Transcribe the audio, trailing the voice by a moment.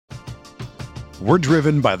We're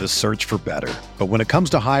driven by the search for better. But when it comes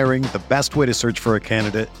to hiring, the best way to search for a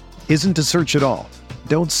candidate isn't to search at all.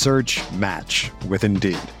 Don't search, match with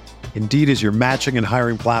Indeed. Indeed is your matching and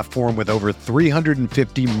hiring platform with over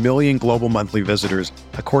 350 million global monthly visitors,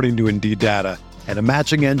 according to Indeed data, and a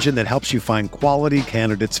matching engine that helps you find quality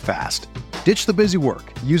candidates fast. Ditch the busy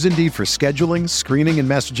work. Use Indeed for scheduling, screening, and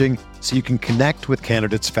messaging so you can connect with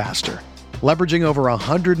candidates faster. Leveraging over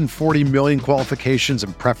 140 million qualifications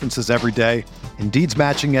and preferences every day, Indeed's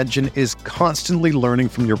matching engine is constantly learning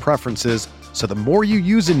from your preferences, so the more you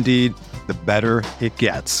use Indeed, the better it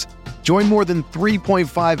gets. Join more than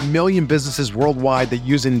 3.5 million businesses worldwide that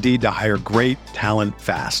use Indeed to hire great talent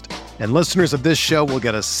fast. And listeners of this show will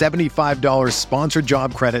get a $75 sponsored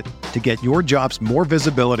job credit to get your jobs more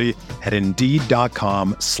visibility at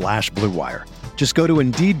Indeed.com/Blue Wire. Just go to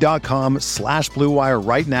Indeed.com/Blue Wire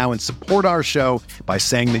right now and support our show by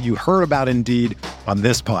saying that you heard about Indeed on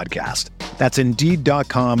this podcast. That's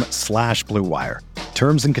Indeed.com/Blue Wire.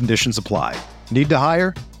 Terms and conditions apply. Need to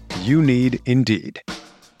hire? You need Indeed.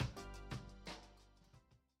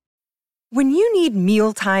 When you need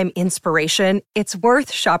mealtime inspiration, it's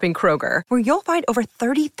worth shopping Kroger, where you'll find over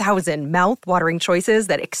 30,000 mouth-watering choices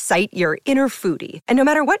that excite your inner foodie. And no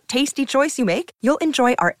matter what tasty choice you make, you'll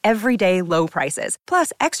enjoy our everyday low prices,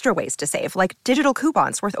 plus extra ways to save, like digital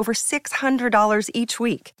coupons worth over $600 each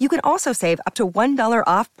week. You can also save up to $1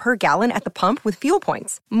 off per gallon at the pump with fuel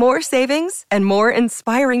points. More savings and more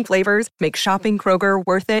inspiring flavors make shopping Kroger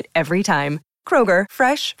worth it every time. Kroger,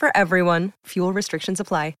 fresh for everyone. Fuel restrictions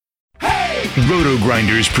apply. Roto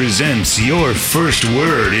Grinders presents your first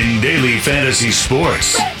word in daily fantasy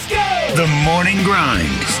sports. Let's go! The Morning Grind.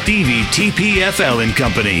 Stevie, TPFL and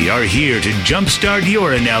company are here to jumpstart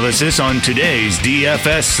your analysis on today's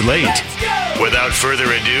DFS slate. Let's go! Without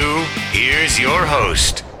further ado, here's your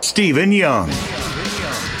host, Stephen Young.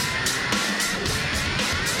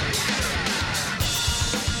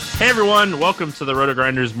 Hey everyone, welcome to the Roto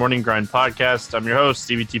Grinders Morning Grind podcast. I'm your host,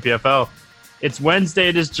 Stevie TPFL. It's Wednesday.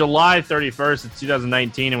 It is July 31st. It's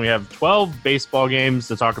 2019, and we have 12 baseball games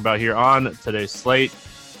to talk about here on today's slate.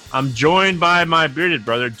 I'm joined by my bearded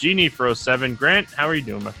brother, Genie407. Grant, how are you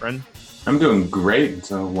doing, my friend? I'm doing great.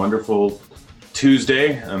 It's a wonderful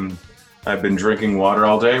Tuesday. I've been drinking water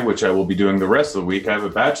all day, which I will be doing the rest of the week. I have a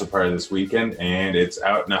bachelor party this weekend, and it's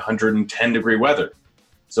out in 110-degree weather.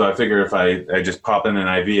 So I figure if I just pop in an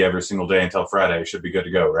IV every single day until Friday, I should be good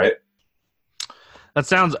to go, right? That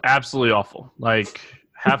sounds absolutely awful. Like,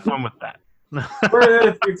 have fun with that.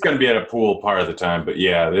 It's going to be at a pool part of the time, but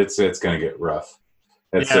yeah, it's going to get rough.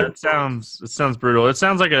 It sounds brutal. It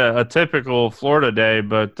sounds like a typical Florida day,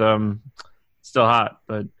 but still hot.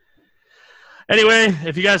 But anyway,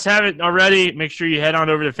 if you guys haven't already, make sure you head on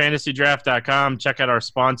over to fantasydraft.com. Check out our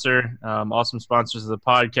sponsor, awesome sponsors of the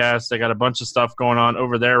podcast. They got a bunch of stuff going on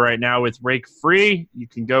over there right now with Rake Free. You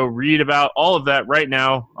can go read about all of that right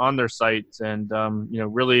now on their site and,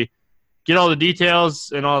 really get all the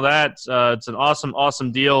details and all that. It's an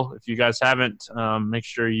awesome deal. If you guys haven't, make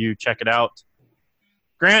sure you check it out.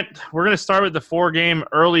 Grant, we're going to start with the 4-game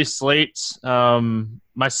early slate.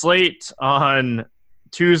 My slate on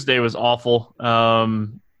Tuesday was awful.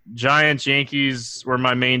 Giants, Yankees were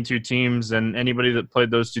my main two teams, and anybody that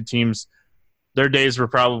played those two teams, their days were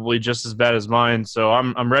probably just as bad as mine. So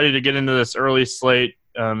I'm ready to get into this early slate,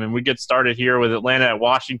 and we get started here with Atlanta at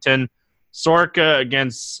Washington. Soroka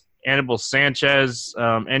against Anibal Sanchez.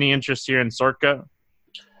 Any interest here in Soroka?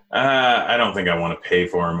 I don't think I want to pay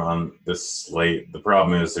for him on this slate. The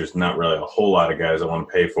problem is there's not really a whole lot of guys I want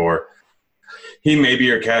to pay for. He may be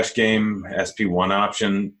your cash game SP1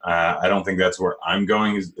 option. I don't think that's where I'm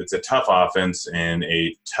going. It's a tough offense in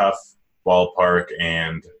a tough ballpark,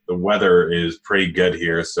 and the weather is pretty good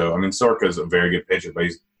here. So, Soroka's a very good pitcher, but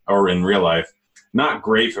or in real life, not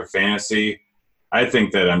great for fantasy. I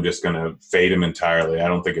think that I'm just going to fade him entirely. I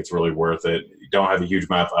don't think it's really worth it. You don't have a huge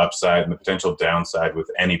amount of upside, and the potential downside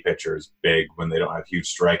with any pitcher is big when they don't have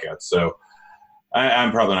huge strikeouts. So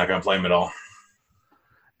I'm probably not going to play him at all.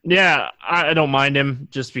 Yeah, I don't mind him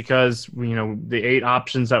just because, the 8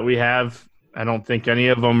 options that we have, I don't think any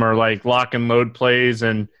of them are like lock and load plays.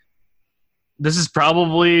 And this is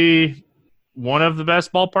probably one of the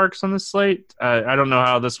best ballparks on the slate. I don't know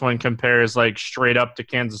how this one compares like straight up to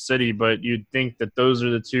Kansas City, but you'd think that those are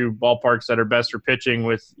the two ballparks that are best for pitching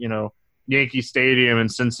with, Yankee Stadium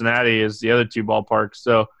and Cincinnati as the other two ballparks.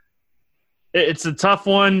 So it's a tough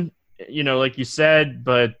one. Like you said,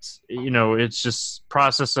 but, it's just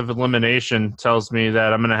process of elimination tells me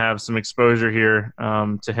that I'm going to have some exposure here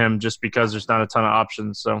to him just because there's not a ton of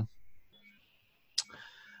options. So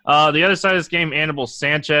the other side of this game, Anibal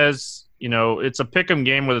Sanchez, it's a pick'em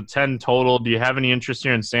game with a 10 total. Do you have any interest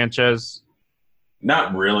here in Sanchez?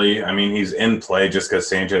 Not really. I mean, he's in play just because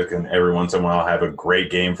Sanchez can every once in a while have a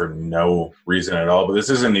great game for no reason at all. But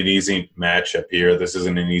this isn't an easy matchup here. This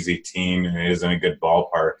isn't an easy team, and it isn't a good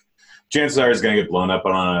ballpark. Chances are he's going to get blown up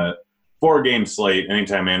on a 4-game slate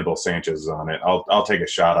anytime Anibal Sanchez is on it. I'll take a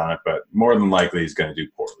shot on it, but more than likely he's going to do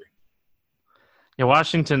poorly. Yeah,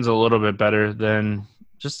 Washington's a little bit better than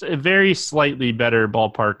just a very slightly better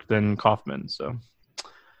ballpark than Kaufman. So,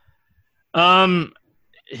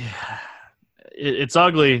 it's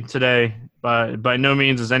ugly today. By no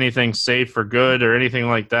means is anything safe or good or anything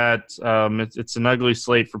like that. It's an ugly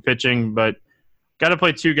slate for pitching, but got to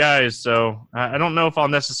play 2 guys. So I don't know if I'll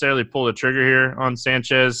necessarily pull the trigger here on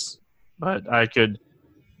Sanchez, but I could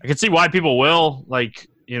see why people will. We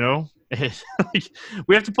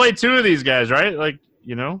have to play 2 of these guys, right?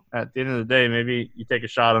 At the end of the day, maybe you take a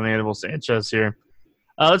shot on Anibal Sanchez here.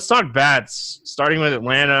 Let's talk bats, starting with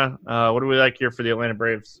Atlanta. What do we like here for the Atlanta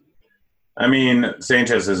Braves? I mean,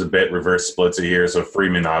 Sanchez is a bit reverse splitsy here, so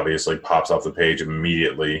Freeman obviously pops off the page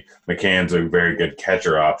immediately. McCann's a very good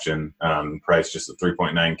catcher option, price just at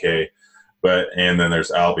 $3.9K. And then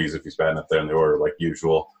there's Albies if he's batting up there in the order like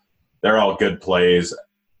usual. They're all good plays.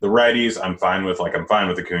 The righties I'm fine with. I'm fine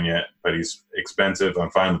with Acuna, but he's expensive.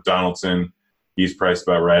 I'm fine with Donaldson. He's priced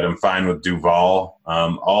about right. I'm fine with Duvall.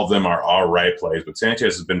 All of them are all right plays, but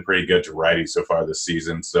Sanchez has been pretty good to righties so far this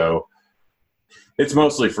season. So it's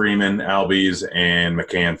mostly Freeman, Albies, and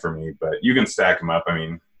McCann for me, but you can stack them up. I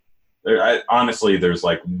mean, honestly, there's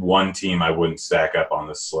one team I wouldn't stack up on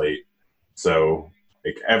this slate. So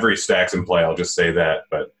every stack's in play, I'll just say that,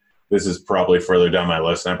 but this is probably further down my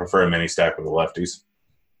list, and I prefer a mini stack with the lefties.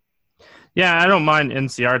 Yeah, I don't mind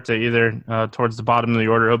Inciarte either towards the bottom of the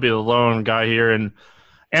order. He'll be the lone guy here, and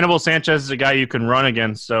Anibal Sanchez is a guy you can run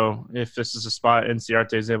against, so if this is a spot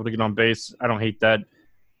Inciarte is able to get on base, I don't hate that.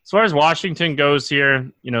 As far as Washington goes here,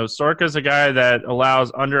 Soroka's a guy that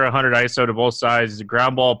allows under 100 ISO to both sides. He's a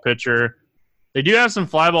ground ball pitcher. They do have some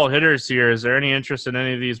fly ball hitters here. Is there any interest in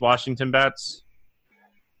any of these Washington bats?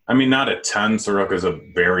 I mean, not a ton. Soroka's a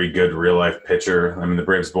very good real-life pitcher. I mean, the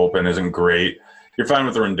Braves' bullpen isn't great. You're fine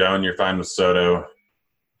with Rendon. You're fine with Soto.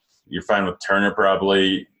 You're fine with Turner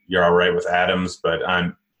probably. You're all right with Adams, but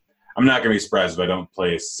I'm not going to be surprised if I don't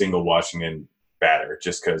play a single Washington batter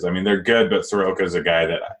just because, they're good, but Soroka's a guy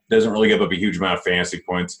that doesn't really give up a huge amount of fantasy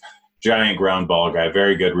points. Giant ground ball guy,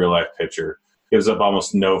 very good real-life pitcher. Gives up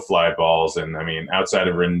almost no fly balls, and, outside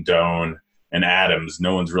of Rendon and Adams,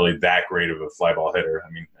 no one's really that great of a fly ball hitter.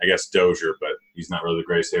 I guess Dozier, but he's not really the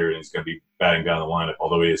greatest hitter, and he's going to be batting down the lineup,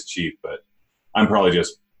 although he is cheap, but I'm probably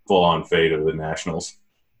just full-on fade of the Nationals.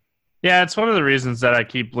 Yeah, it's one of the reasons that I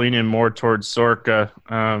keep leaning more towards Soroka,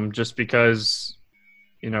 just because,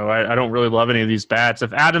 I don't really love any of these bats.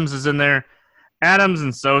 If Adams is in there, Adams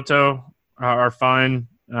and Soto are fine.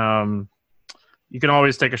 You can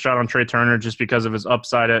always take a shot on Trey Turner just because of his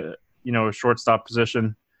upside at, a shortstop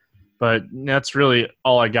position. But that's really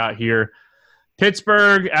all I got here.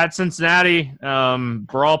 Pittsburgh at Cincinnati,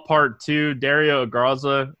 Brawl Part 2, Dario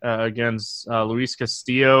Agraza against Luis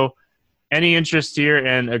Castillo. Any interest here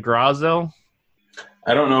in Agraza?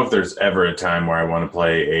 I don't know if there's ever a time where I want to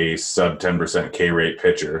play a sub 10% K rate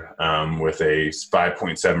pitcher with a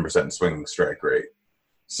 5.7% swinging strike rate.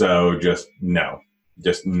 So just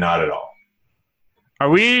not at all. Are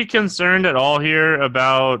we concerned at all here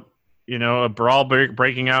about, a brawl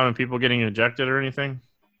breaking out and people getting ejected or anything?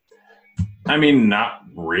 Not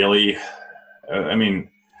really.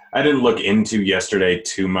 I didn't look into yesterday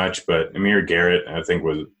too much, but Amir Garrett, I think,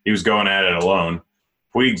 was going at it alone.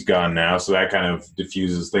 Puig's gone now, so that kind of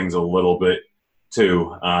diffuses things a little bit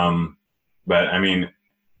too. But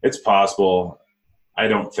it's possible. I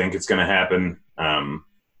don't think it's going to happen.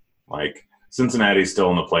 Cincinnati's still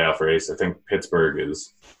in the playoff race. I think Pittsburgh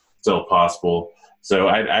is still possible. So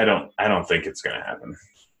I don't think it's going to happen.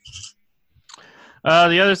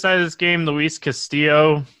 The other side of this game, Luis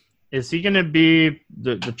Castillo, is he going to be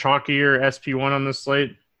the chalkier SP1 on this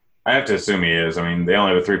slate? I have to assume he is. They only have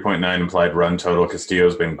a 3.9 implied run total.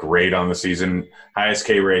 Castillo's been great on the season. Highest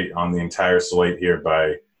K rate on the entire slate here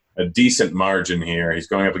by a decent margin here. He's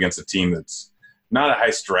going up against a team that's not a high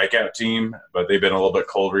strikeout team, but they've been a little bit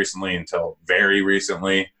cold recently until very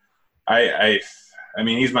recently.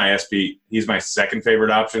 He's my SP. He's my second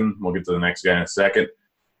favorite option. We'll get to the next guy in a second.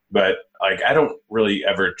 But, I don't really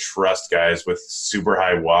ever trust guys with super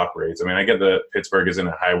high walk rates. I get that Pittsburgh isn't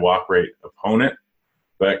a high walk rate opponent,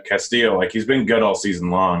 but Castillo, he's been good all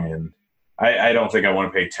season long, and I don't think I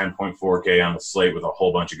want to pay 10.4K on the slate with a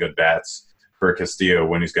whole bunch of good bats for Castillo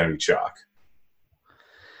when he's going to be chalk.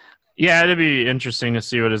 Yeah, it'd be interesting to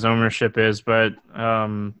see what his ownership is, but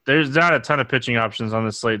there's not a ton of pitching options on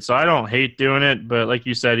the slate, so I don't hate doing it. But like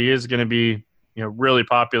you said, he is going to be really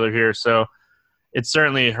popular here, so it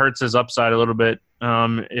certainly hurts his upside a little bit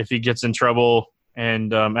if he gets in trouble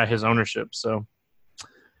and at his ownership. So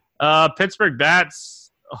Pittsburgh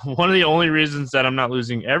bats. One of the only reasons that I'm not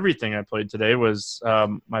losing everything I played today was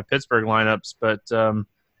my Pittsburgh lineups. But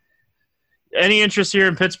any interest here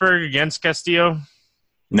in Pittsburgh against Castillo?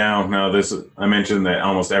 No. I mentioned that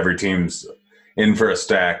almost every team's in for a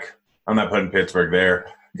stack. I'm not putting Pittsburgh there.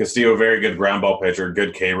 Castillo, very good ground ball pitcher,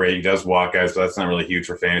 good K rate. He does walk guys, but that's not really huge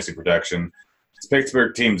for fantasy production. This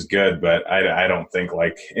Pittsburgh team's good, but I don't think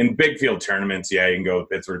in big field tournaments, yeah, you can go with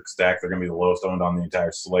Pittsburgh stack. They're going to be the lowest owned on the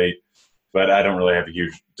entire slate, but I don't really have a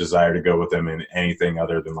huge desire to go with them in anything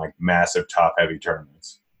other than massive top heavy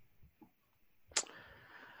tournaments.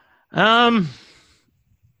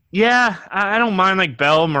 Yeah, I don't mind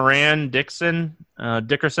Bell, Moran, Dickerson.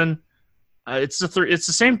 It's the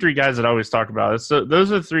same three guys that I always talk about.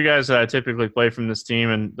 Those are the three guys that I typically play from this team,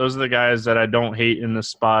 and those are the guys that I don't hate in this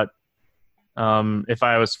spot. If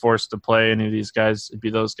I was forced to play any of these guys, it'd be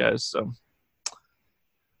those guys. So,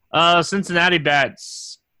 Cincinnati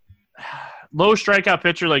bats, low strikeout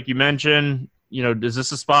pitcher, like you mentioned. Is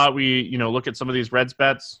this a spot we look at some of these Reds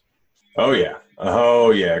bets? Oh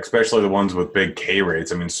yeah, especially the ones with big K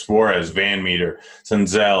rates. I mean, Suarez, Van Meter,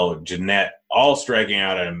 Senzel, Jeanette, all striking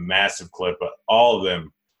out at a massive clip, but all of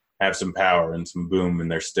them have some power and some boom in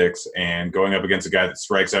their sticks. And going up against a guy that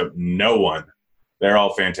strikes out no one, they're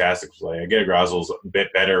all fantastic play. I get Grozzel's a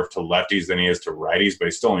bit better to lefties than he is to righties, but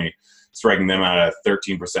he's still only striking them out at a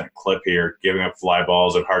 13% clip here, giving up fly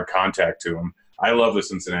balls and hard contact to him. I love the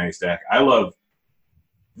Cincinnati stack. I love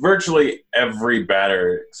virtually every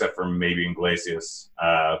batter except for maybe Iglesias.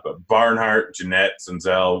 But Barnhart, Jeanette,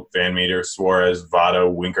 Senzel, Van Meter, Suarez,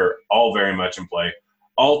 Votto, Winker, all very much in play.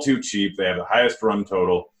 All too cheap. They have the highest run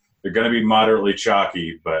total. They're going to be moderately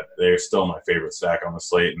chalky, but they're still my favorite stack on the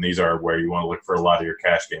slate, and these are where you want to look for a lot of your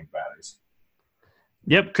cash game batters.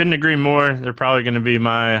 Yep, couldn't agree more. They're probably going to be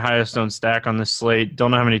my highest owned stack on this slate.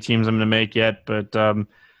 Don't know how many teams I'm going to make yet, but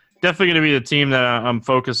definitely going to be the team that I'm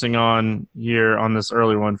focusing on here on this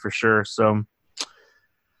early one for sure. So,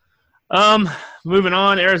 moving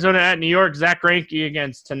on, Arizona at New York. Zach Greinke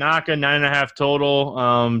against Tanaka, 9.5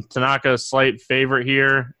 total. Tanaka, slight favorite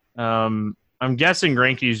here. I'm guessing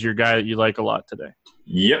Greinke's your guy that you like a lot today.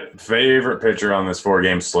 Yep, favorite pitcher on this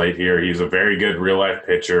 4-game slate here. He's a very good real-life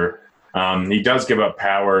pitcher. He does give up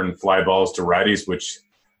power and fly balls to righties, which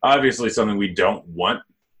obviously is something we don't want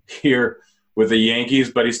here with the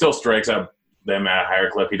Yankees, but he still strikes out them at a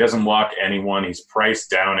higher clip. He doesn't walk anyone. He's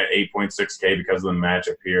priced down at 8.6K because of the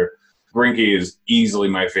matchup here. Greinke is easily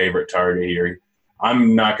my favorite target here.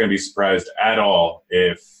 I'm not going to be surprised at all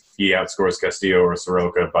if he outscores Castillo or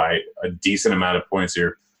Soroka by a decent amount of points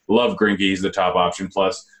here. Love Greinke. He's the top option.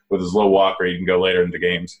 Plus, with his low walk rate, you can go later into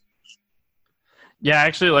games. Yeah, I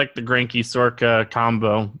actually like the Greinke-Soroka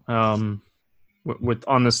combo with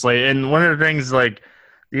on the slate. And one of the things, the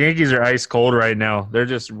Yankees are ice cold right now. They're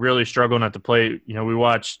just really struggling at the plate. I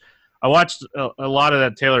watched a lot of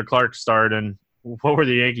that Taylor Clark start, and what were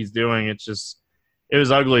the Yankees doing? It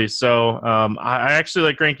was ugly. So I actually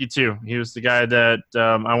like Greinke too. He was the guy that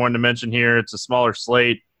I wanted to mention here. It's a smaller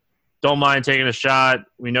slate. Don't mind taking a shot.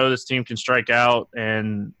 We know this team can strike out,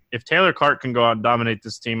 and if Taylor Clark can go out and dominate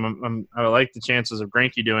this team, I like the chances of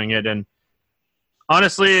Greinke doing it. And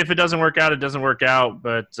honestly, if it doesn't work out, it doesn't work out.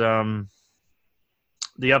 But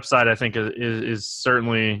the upside, I think, is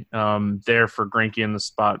certainly there for Greinke in the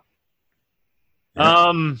spot.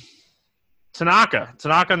 Yeah. Tanaka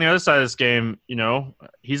on the other side of this game,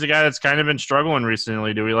 he's a guy that's kind of been struggling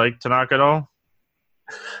recently. Do we like Tanaka at all?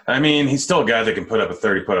 I mean, he's still a guy that can put up a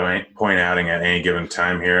 30-point outing at any given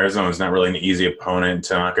time here. Arizona's not really an easy opponent.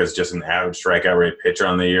 Tanaka is just an average strikeout rate pitcher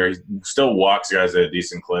on the year. He still walks guys at a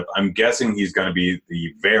decent clip. I'm guessing he's going to be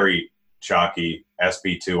the very chalky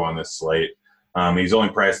SP2 on this slate. He's only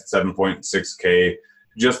priced at 7.6K.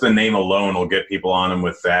 Just the name alone will get people on him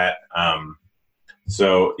with that.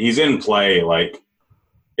 So he's in play.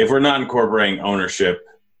 If we're not incorporating ownership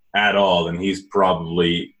at all, then he's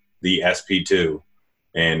probably the SP2,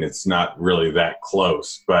 and it's not really that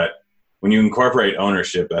close. But when you incorporate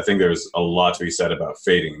ownership, I think there's a lot to be said about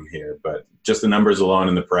fading him here. But just the numbers alone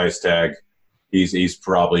and the price tag, he's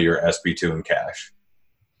probably your SP2 in cash.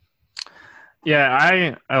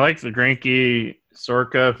 Yeah, I like the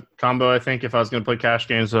Greinke-Soroka combo. I think if I was going to play cash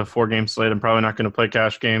games with a 4-game slate, I'm probably not going to play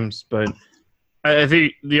cash games. But I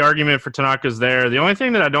think the argument for Tanaka is there. The only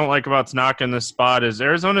thing that I don't like about Tanaka in this spot is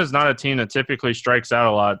Arizona is not a team that typically strikes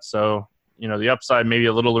out a lot. So, the upside maybe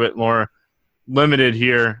a little bit more limited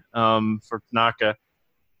here for Tanaka.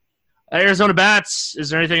 Arizona bats, is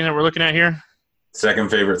there anything that we're looking at here?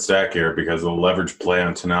 Second favorite stack here because of the leverage play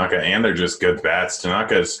on Tanaka, and they're just good bats.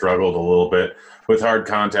 Tanaka has struggled a little bit with hard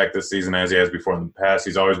contact this season as he has before in the past.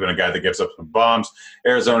 He's always been a guy that gives up some bombs.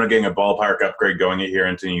 Arizona getting a ballpark upgrade going here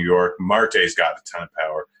into New York. Marte's got a ton of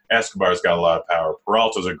power. Escobar's got a lot of power.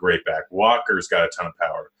 Peralta's a great back. Walker's got a ton of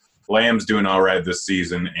power. Lamb's doing all right this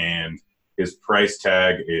season, and his price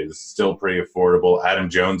tag is still pretty affordable. Adam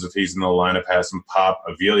Jones, if he's in the lineup, has some pop.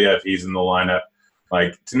 Avila, if he's in the lineup.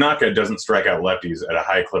 Like, Tanaka doesn't strike out lefties at a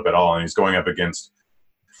high clip at all, and he's going up against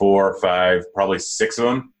 4, 5, probably 6 of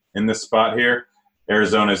them in this spot here.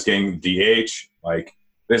 Arizona's getting DH. Like,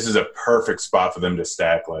 this is a perfect spot for them to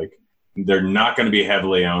stack. Like, they're not going to be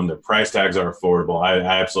heavily owned. Their price tags are affordable. I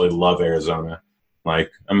absolutely love Arizona. Like,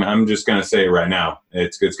 I'm just going to say it right now.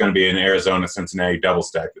 It's going to be an Arizona-Cincinnati double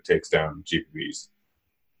stack that takes down GPPs.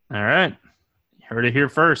 All right. You heard it here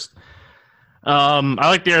first. I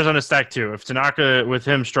like the Arizona stack too. If Tanaka, with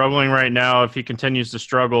him struggling right now, if he continues to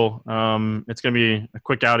struggle, it's going to be a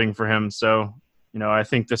quick outing for him. So, I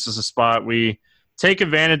think this is a spot we take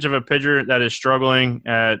advantage of a pitcher that is struggling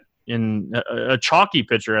in a chalky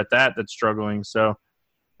pitcher at that's struggling. So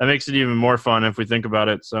that makes it even more fun if we think about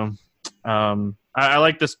it. So I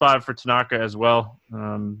like this spot for Tanaka as well.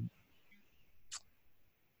 Not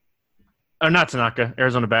Tanaka,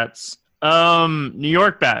 Arizona bats. New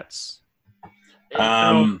York bats.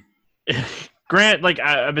 Grant, like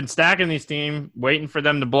I've been stacking these teams, waiting for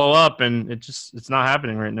them to blow up, and it's not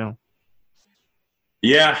happening right now.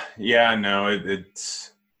 Yeah, no,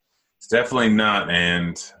 it's definitely not,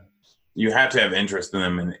 and you have to have interest in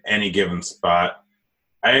them in any given spot.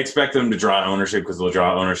 I expect them to draw ownership because they'll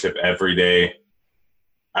draw ownership every day.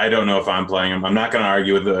 I don't know if I'm playing them. I'm not going to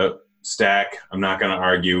argue with the stack. I'm not going to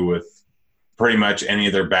argue with pretty much any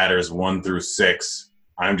of their batters 1 through 6.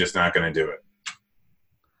 I'm just not going to do it.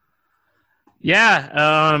 Yeah,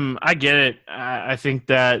 I get it. I think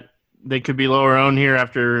that they could be lower owned here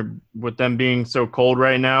after with them being so cold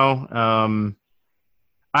right now.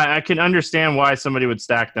 I can understand why somebody would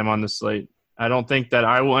stack them on the slate. I don't think that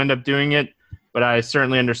I will end up doing it, but I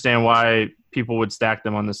certainly understand why people would stack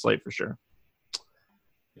them on the slate for sure.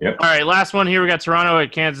 Yep. All right, last one here. We got Toronto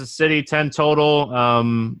at Kansas City, 10 total.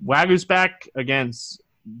 Wagu's back against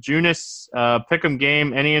Junis. Pick'em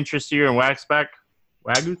game. Any interest here in Wag's back?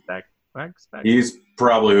 Wagu's back? He's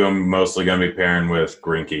probably who I'm mostly going to be pairing with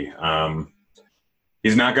Greinke.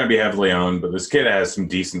 He's not going to be heavily owned, but this kid has some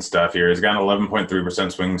decent stuff here. He's got an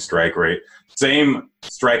 11.3% swinging strike rate. Same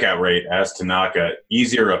strikeout rate as Tanaka.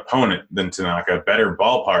 Easier opponent than Tanaka. Better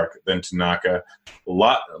ballpark than Tanaka. A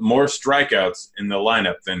lot more strikeouts in the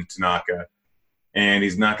lineup than Tanaka. And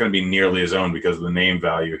he's not going to be nearly his own because of the name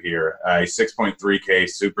value here. 6.3K,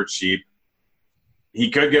 super cheap. He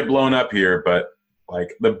could get blown up here, but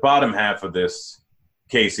like the bottom half of this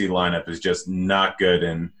KC lineup is just not good.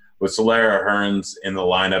 And with Solera Hearns in the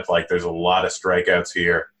lineup, like there's a lot of strikeouts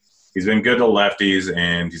here. He's been good to lefties,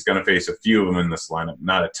 and he's going to face a few of them in this lineup.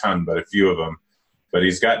 Not a ton, but a few of them. But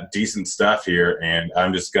he's got decent stuff here, and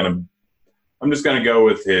I'm just going to go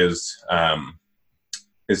with his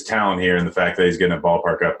talent here and the fact that he's getting a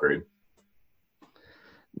ballpark upgrade.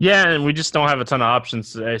 Yeah, and we just don't have a ton of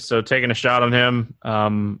options today, so taking a shot on him.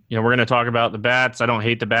 We're going to talk about the bats. I don't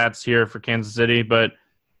hate the bats here for Kansas City, but,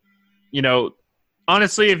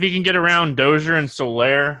 honestly, if he can get around Dozier and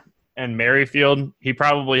Soler and Merrifield, he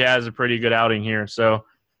probably has a pretty good outing here. So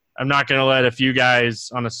I'm not going to let a few guys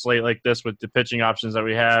on a slate like this with the pitching options that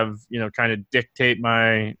we have, kind of dictate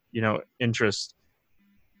my, interest.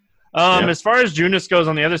 As far as Junis goes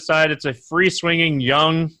on the other side, it's a free-swinging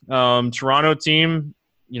young Toronto team.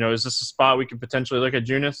 Is this a spot we could potentially look at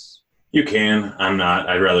Junis? You can. I'm not.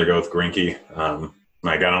 I'd rather go with Greinke.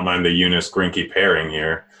 I don't mind the Junis-Greinke pairing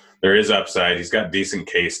here. There is upside. He's got decent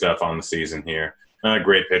K stuff on the season here. Not a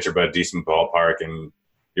great pitcher, but a decent ballpark. And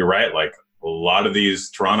you're right, like a lot of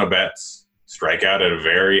these Toronto bats strike out at a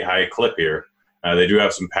very high clip here. They do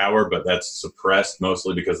have some power, but that's suppressed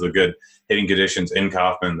mostly because of the good hitting conditions in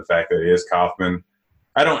Kauffman, the fact that he is Kauffman.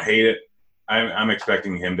 I don't hate it. I'm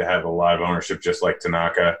expecting him to have a lot of ownership just like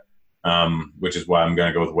Tanaka, which is why I'm going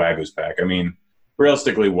to go with Wagu's pack. I mean,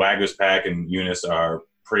 realistically, Wagu's pack and Junis are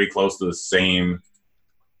pretty close to the same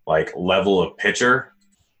level of pitcher.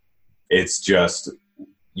 It's just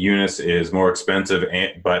Junis is more expensive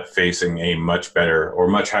but facing a much better or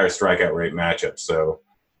much higher strikeout rate matchup. So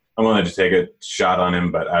I wanted to take a shot on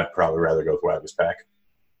him, but I'd probably rather go with Wagu's pack.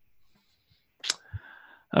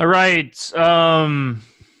 All right.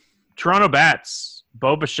 Toronto bats.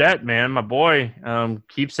 Bo Bichette, man, my boy,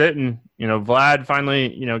 keeps hitting. Vlad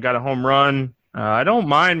finally, got a home run. I don't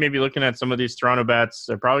mind maybe looking at some of these Toronto bats.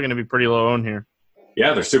 They're probably going to be pretty low owned here.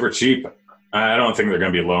 Yeah, they're super cheap. I don't think they're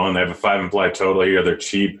going to be low owned. They have a 5 implied total here. They're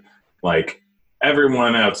cheap. Like,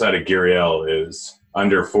 everyone outside of Gurriel is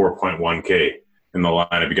under 4.1K in the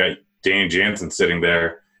lineup. You got Danny Jansen sitting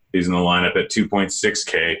there. He's in the lineup at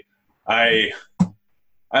 2.6K. I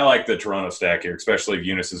like the Toronto stack here, especially if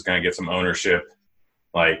Eunice is going to get some ownership.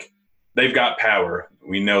 Like, they've got power.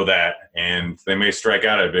 We know that. And they may strike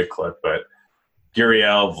out at a big clip, but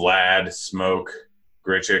Gurriel, Vlad, Smoke,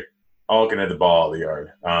 Grichuk, all can hit the ball out of the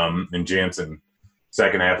yard. And Jansen,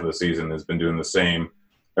 second half of the season, has been doing the same.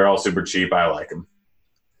 They're all super cheap. I like them.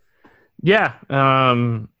 Yeah,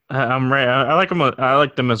 I'm right. I like them. I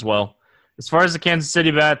like them as well. As far as the Kansas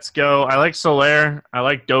City bats go, I like Soler. I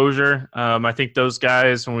like Dozier. I think those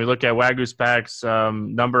guys, when we look at Wagyu's packs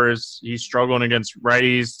numbers, he's struggling against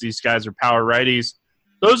righties. These guys are power righties.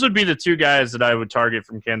 Those would be the two guys that I would target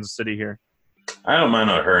from Kansas City here. I don't mind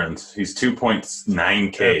O'Hearns. He's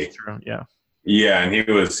 2.9K. That's true. Yeah. Yeah, and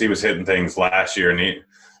he was hitting things last year, and he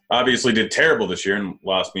obviously did terrible this year and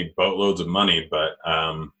lost me boatloads of money, but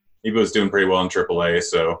he was doing pretty well in AAA,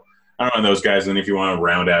 so I don't mind those guys. And if you want to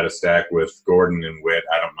round out a stack with Gordon and Witt,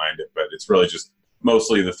 I don't mind it, but it's really just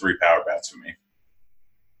mostly the 3 power bats for me.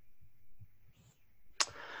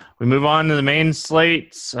 We move on to the main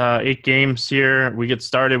slate, 8 games here. We get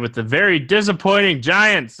started with the very disappointing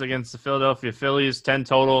Giants against the Philadelphia Phillies, 10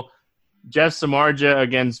 total. Jeff Samardzija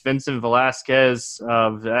against Vincent Velasquez.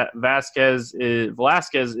 Velasquez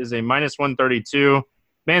is a minus 132.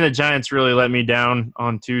 Man, the Giants really let me down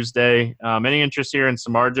on Tuesday. Any interest here in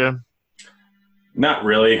Samardzija? Not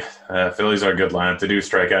really. Phillies are a good lineup. They do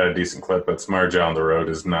strike out a decent clip, but Samardzija on the road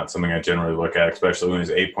is not something I generally look at, especially when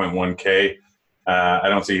he's 8.1K. I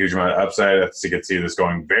don't see a huge amount of upside. I could see this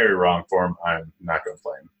going very wrong for him. I'm not going to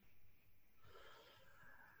play him.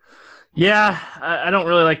 Yeah, I don't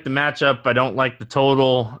really like the matchup. I don't like the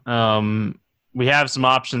total. We have some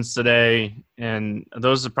options today, and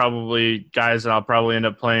those are probably guys that I'll probably end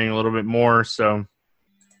up playing a little bit more, so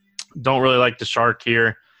don't really like the Shark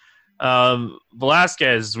here.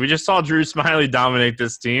 Velasquez, we just saw Drew Smyly dominate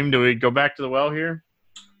this team. Do we go back to the well here?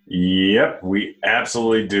 Yep, we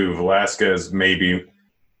absolutely do. Velasquez may be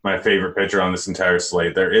my favorite pitcher on this entire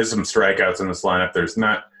slate. There is some strikeouts in this lineup. There's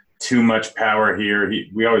not too much power here.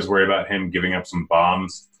 We always worry about him giving up some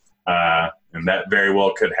bombs, and that very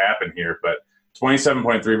well could happen here. But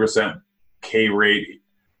 27.3% K rate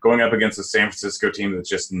going up against a San Francisco team that's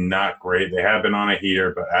just not great. They have been on a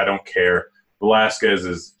heater, but I don't care. Velasquez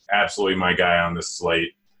is absolutely my guy on this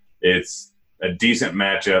slate. It's a decent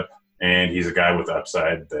matchup, and he's a guy with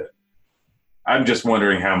upside that I'm just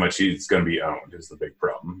wondering how much he's going to be owned is the big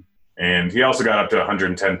problem. And he also got up to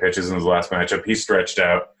 110 pitches in his last matchup. He stretched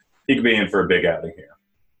out. He could be in for a big outing here.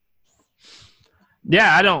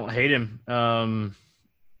 Yeah, I don't hate him.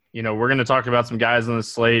 We're going to talk about some guys on the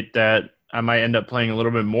slate that I might end up playing a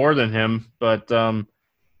little bit more than him, but I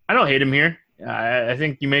don't hate him here. I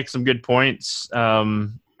think you make some good points.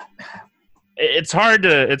 It's hard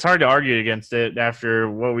to argue against it after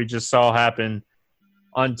what we just saw happen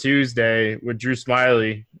on Tuesday with Drew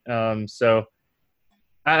Smyly. So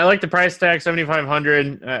I like the price tag,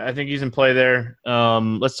 7,500. I think he's in play there.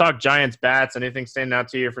 Let's talk Giants bats. Anything standing out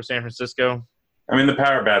to you for San Francisco? I mean, the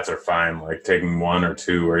power bats are fine, like taking 1 or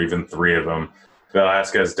 2 or even 3 of them.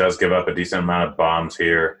 Velasquez does give up a decent amount of bombs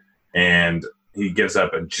here, and he gives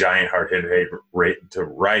up a giant hard hit rate to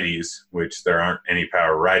righties, which there aren't any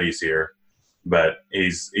power righties here. But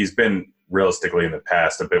he's been realistically in the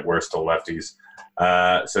past a bit worse to lefties.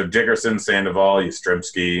 So Dickerson, Sandoval,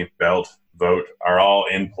 Yastrzemski, Belt, Vogt are all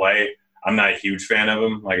in play. I'm not a huge fan of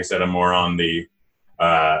them. Like I said, I'm more on the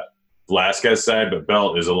Velasquez side, but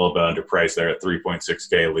Belt is a little bit underpriced there at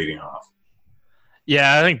 3.6K leading off.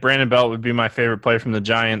 Yeah, I think Brandon Belt would be my favorite play from the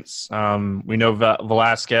Giants. We know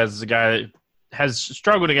Velasquez is a guy that has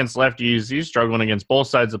struggled against lefties. He's struggling against both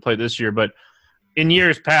sides of the plate this year, but in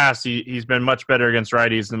years past, he's been much better against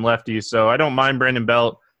righties than lefties. So I don't mind Brandon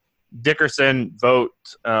Belt. Dickerson,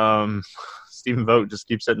 Vogt. Stephen Vogt just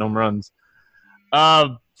keeps hitting home runs.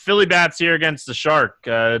 Philly bats here against the Shark.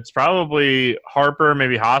 It's probably Harper,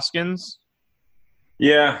 maybe Hoskins.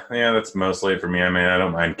 Yeah, that's mostly it for me. I mean, I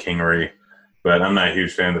don't mind Kingery, but I'm not a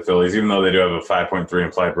huge fan of the Phillies, even though they do have a 5.3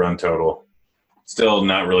 implied run total. Still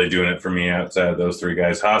not really doing it for me outside of those 3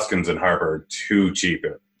 guys. Hoskins and Harper are too cheap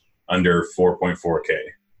at under 4.4K.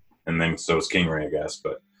 And then so is Kingery, I guess.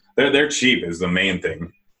 But they're cheap is the main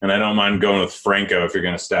thing. And I don't mind going with Franco if you're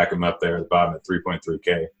going to stack them up there at the bottom at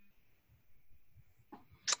 3.3K.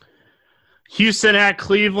 Houston at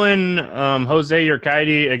Cleveland. Jose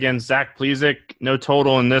Urquidy against Zach Plesac. No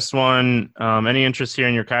total in this one. Any interest here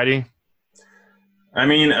in Urquidy? I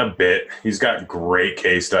mean, a bit. He's got great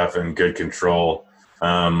K stuff and good control.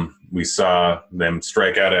 We saw them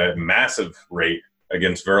strike out at a massive rate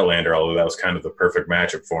against Verlander, although that was kind of the perfect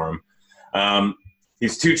matchup for him.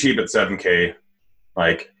 He's too cheap at 7K.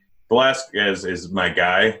 Like, Velasquez is my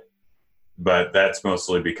guy, but that's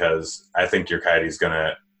mostly because I think Urquidy's going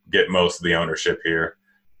to get most of the ownership here.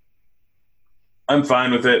 I'm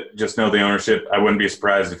fine with it. Just know the ownership. I wouldn't be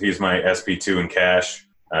surprised if he's my SP2 in cash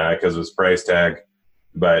because of his price tag.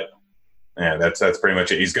 But yeah, that's pretty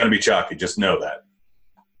much it. He's going to be chalky. Just know that.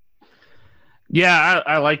 Yeah,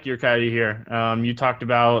 I like Urquidy here. You talked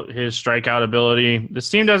about his strikeout ability. This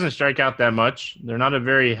team doesn't strike out that much. They're not a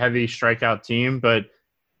very heavy strikeout team, but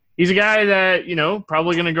he's a guy that,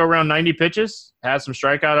 probably going to go around 90 pitches, has some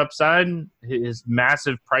strikeout upside. His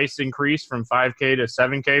massive price increase from 5K to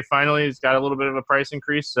 7K finally has got a little bit of a price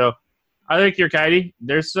increase. So I like Urquidy.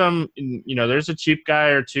 There's there's a cheap guy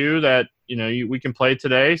or two that, we can play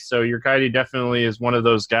today. So Urquidy definitely is one of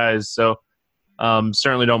those guys. So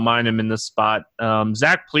certainly don't mind him in this spot.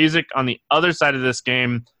 Zach Plesac on the other side of this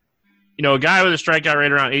game, a guy with a strikeout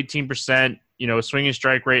rate around 18%, a swinging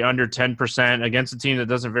strike rate under 10% against a team that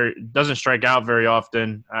doesn't strike out very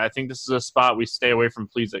often. I think this is a spot we stay away from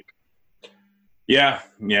Plesac. Yeah,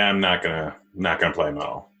 I'm not gonna play him at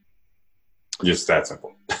all. Just that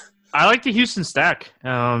simple. I like the Houston stack.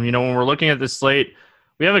 When we're looking at this slate,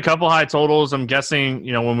 we have a couple high totals. I'm guessing,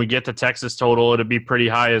 when we get to Texas total, it'll be pretty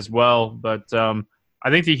high as well. But I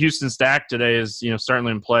think the Houston stack today is,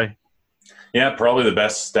 certainly in play. Yeah, probably the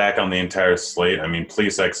best stack on the entire slate. I mean,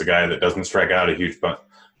 Plesac's a guy that doesn't strike out a huge amount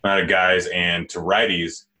of guys, and to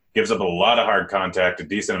righties, gives up a lot of hard contact, a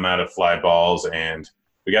decent amount of fly balls, and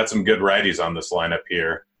we got some good righties on this lineup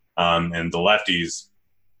here. And the lefties,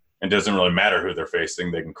 it doesn't really matter who they're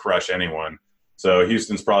facing. They can crush anyone. So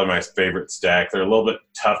Houston's probably my favorite stack. They're a little bit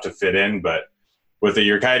tough to fit in, but with the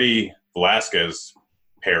Urquidy-Velasquez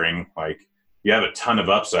pairing, you have a ton of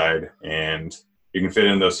upside, and you can fit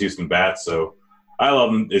in those Houston bats. So I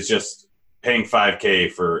love them. It's just paying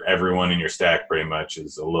 5K for everyone in your stack pretty much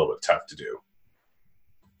is a little bit tough to do.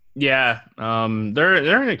 Yeah,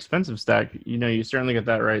 they're an expensive stack. You certainly get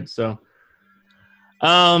that right. So,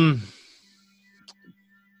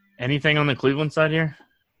 anything on the Cleveland side here?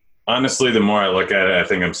 Honestly, the more I look at it, I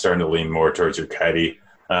think I'm starting to lean more towards Urquidy.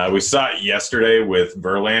 We saw it yesterday with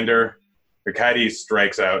Verlander. Urquidy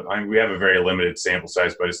strikes out. We have a very limited sample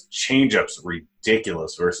size, but his changeup's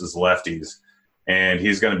ridiculous versus lefties. And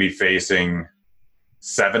he's going to be facing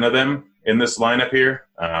 7 of them in this lineup here.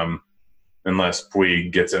 Unless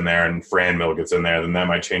Puig gets in there and Franmil gets in there, then that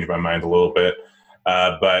might change my mind a little bit.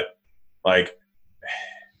 But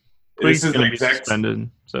this is the exact suspended,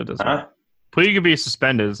 so it doesn't. Huh? Puig could be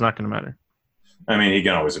suspended. It's not going to matter. I mean, he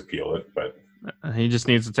can always appeal it, but he just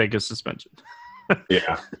needs to take his suspension.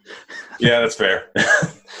 Yeah, that's fair.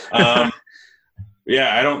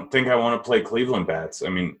 Yeah, I don't think I want to play Cleveland bats. I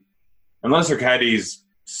mean, unless Urquidy's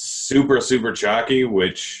super, super chalky,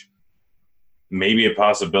 which may be a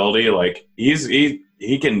possibility.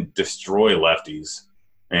 He can destroy lefties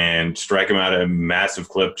and strike them out at a massive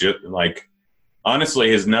clip. Honestly,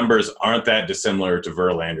 his numbers aren't that dissimilar to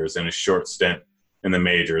Verlander's in a short stint in the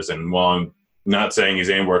majors. And while I'm not saying he's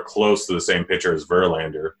anywhere close to the same pitcher as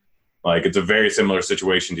Verlander, it's a very similar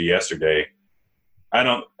situation to yesterday. I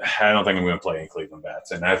don't think I'm going to play in Cleveland bats,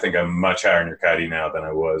 and I think I'm much higher in Urquidy now than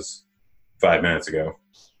I was 5 minutes ago.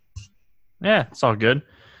 Yeah, it's all good.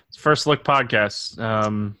 It's First Look podcast.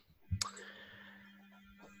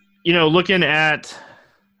 Looking at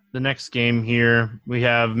the next game here, we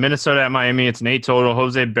have Minnesota at Miami. It's an 8 total.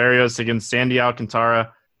 Jose Berrios against Sandy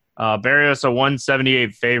Alcantara. Berrios, a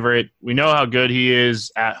 178 favorite. We know how good he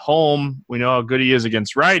is at home. We know how good he is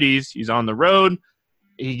against righties. He's on the road.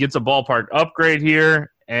 He gets a ballpark upgrade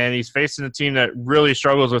here, and he's facing a team that really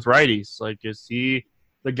struggles with righties. Is he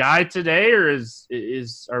the guy today, or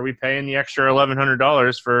are we paying the extra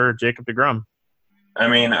 $1,100 for Jacob deGrom? I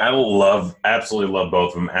mean, I absolutely love both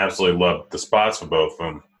of them. Absolutely love the spots for both of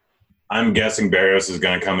them. I'm guessing Berrios is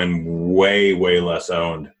going to come in way, way less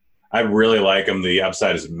owned. I really like him. The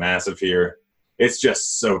upside is massive here. It's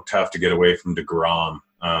just so tough to get away from deGrom.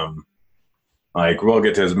 We'll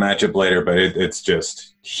get to his matchup later, but it's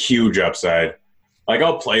just huge upside.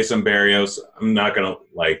 I'll play some Berrios. I'm not going to,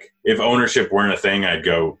 if ownership weren't a thing, I'd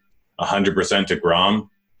go 100% deGrom.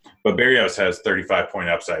 But Berrios has 35-point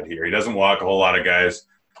upside here. He doesn't walk a whole lot of guys.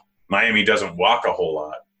 Miami doesn't walk a whole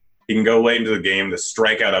lot. He can go late into the game. The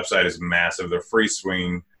strikeout upside is massive. The free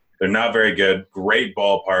swing They're not very good. Great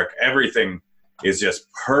ballpark. Everything is just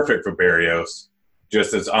perfect for Berrios.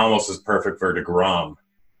 Just it's almost as perfect for DeGrom.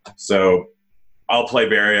 So I'll play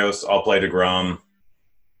Berrios. I'll play DeGrom.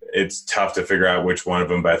 It's tough to figure out which one of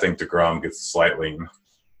them, but I think DeGrom gets a slight lean.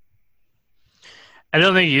 I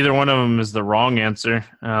don't think either one of them is the wrong answer.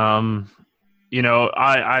 I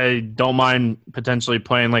don't mind potentially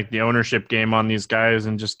playing like the ownership game on these guys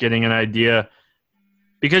and just getting an idea,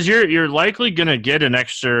 because you're likely going to get an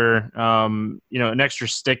extra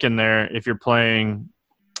stick in there if you're playing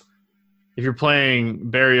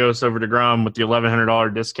Berrios over DeGrom with the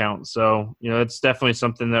 $1,100 discount. So, it's definitely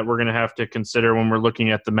something that we're going to have to consider when we're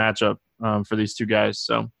looking at the matchup for these two guys.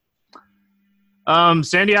 So,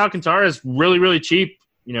 Sandy Alcantara is really, really cheap.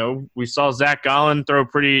 We saw Zach Gallen throw a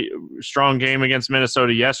pretty strong game against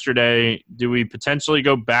Minnesota yesterday. Do we potentially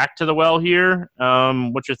go back to the well here?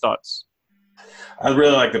 What's your thoughts? I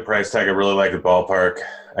really like the price tag. I really like the ballpark.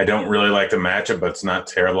 I don't really like the matchup, but it's not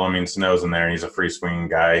terrible. I mean, Snow's in there, and he's a free swinging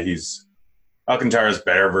guy. Alcantara's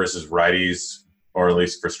better versus righties, or at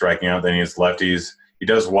least for striking out, than he is lefties. He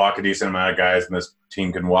does walk a decent amount of guys, and this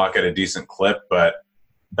team can walk at a decent clip, but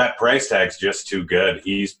that price tag's just too good.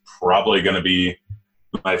 He's probably going to be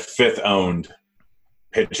my fifth owned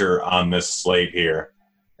pitcher on this slate here,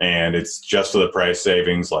 and it's just for the price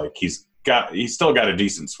savings. Like he's still got a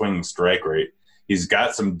decent swing strike rate. He's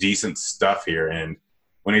got some decent stuff here, and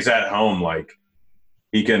when he's at home, like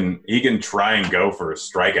he can try and go for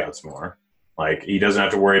strikeouts more. Like he doesn't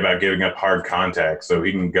have to worry about giving up hard contact, so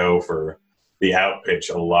he can go for the out pitch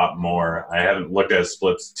a lot more. I haven't looked at his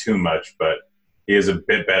splits too much, but he is a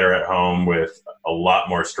bit better at home with a lot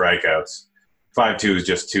more strikeouts. 5.2 is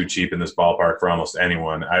just too cheap in this ballpark for almost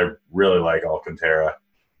anyone. I really like Alcantara.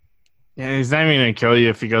 Yeah, he's not even going to kill you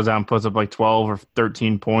if he goes out and puts up like 12 or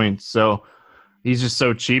 13 points. So he's just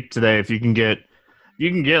so cheap today. If you can get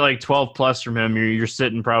like 12 plus from him, you're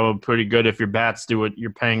sitting probably pretty good if your bats do what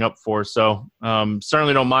you're paying up for. So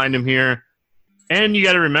certainly don't mind him here. And you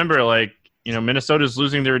got to remember, Minnesota's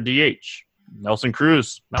losing their DH. Nelson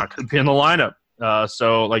Cruz not going to be in the lineup.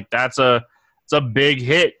 So that's a big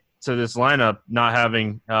hit to this lineup, not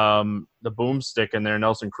having the boomstick in there,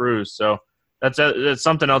 Nelson Cruz. So that's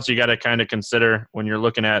something else you got to kind of consider when you're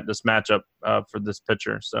looking at this matchup for this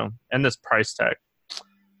pitcher. So, and this price tag.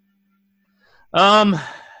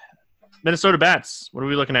 Minnesota bats. What are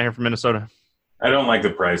we looking at here for Minnesota? I don't like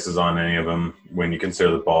the prices on any of them when you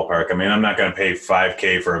consider the ballpark. I mean, I'm not going to pay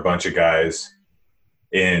 $5K for a bunch of guys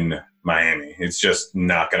in Miami. It's just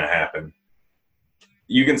not going to happen.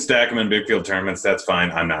 You can stack them in big field tournaments. That's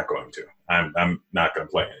fine. I'm not going to. I'm not going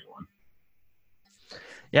to play anyone.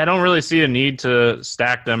 Yeah, I don't really see a need to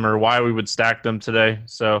stack them or why we would stack them today.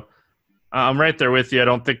 So I'm right there with you. I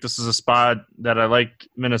don't think this is a spot that I like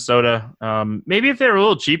Minnesota. Maybe if they were a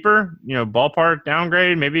little cheaper, ballpark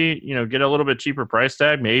downgrade, maybe, get a little bit cheaper price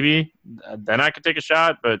tag, maybe. Then I could take a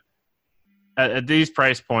shot. But at these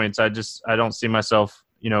price points, I don't see myself,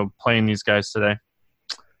 playing these guys today.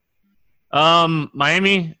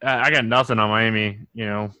 Miami, I got nothing on Miami,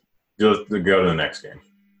 Just go to the next game.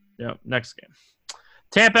 Yeah, next game.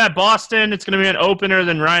 Tampa at Boston. It's going to be an opener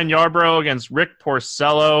than Ryan Yarbrough against Rick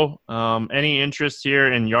Porcello. Any interest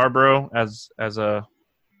here in Yarbrough as a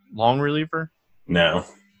long reliever? No,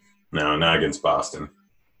 not against Boston.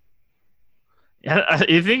 Yeah,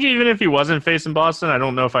 you think even if he wasn't facing Boston, I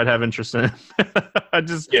don't know if I'd have interest in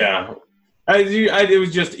it. Yeah. It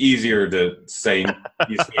was just easier to say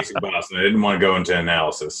he's facing Boston. I didn't want to go into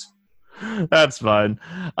analysis. That's fine.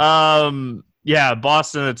 Yeah,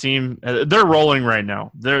 Boston, the team, they're rolling right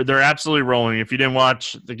now. They're absolutely rolling. If you didn't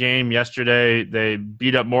watch the game yesterday, they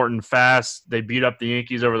beat up Morton fast. They beat up the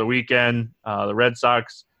Yankees over the weekend. The Red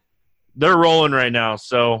Sox, they're rolling right now.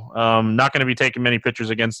 So not going to be taking many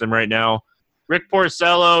pitchers against them right now. Rick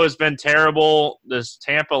Porcello has been terrible. This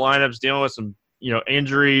Tampa lineup's dealing with some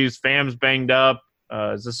injuries. Fam's banged up.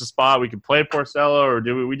 Is this a spot we can play Porcello, or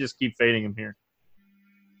do we just keep fading him here?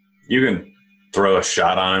 You can throw a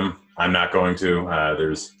shot on him. I'm not going to.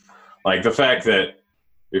 There's the fact that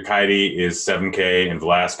Urquidy is 7K and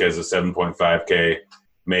Velasquez is 7.5K,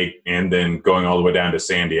 and then going all the way down to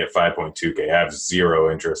Sandy at 5.2K. I have zero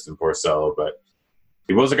interest in Porcello, but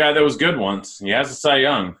he was a guy that was good once. He has a Cy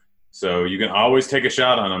Young, so you can always take a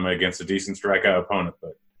shot on him against a decent strikeout opponent,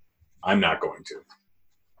 but I'm not going to.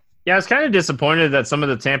 Yeah, I was kind of disappointed that some of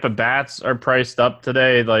the Tampa bats are priced up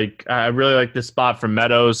today. I really like this spot from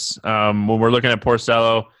Meadows when we're looking at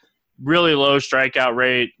Porcello. Really low strikeout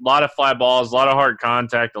rate, a lot of fly balls, a lot of hard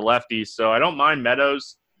contact, the lefties. So I don't mind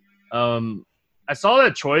Meadows. I saw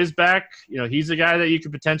that Choi's back. He's a guy that you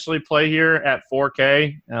could potentially play here at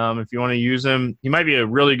 4K if you want to use him. He might be a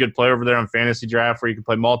really good player over there on Fantasy Draft where you can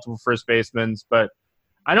play multiple first basemen. But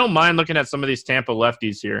I don't mind looking at some of these Tampa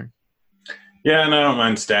lefties here. Yeah, and I don't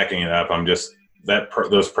mind stacking it up. I'm just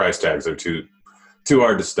those price tags are too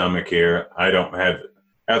hard to stomach here. I don't have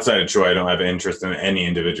outside of Choi. I don't have interest in any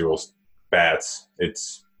individual bats.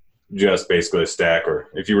 It's just basically a stack, or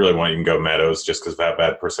if you really want, you can go Meadows just because of how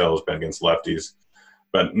bad Purcell's been against lefties.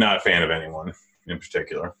 But not a fan of anyone in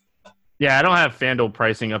particular. Yeah, I don't have FanDuel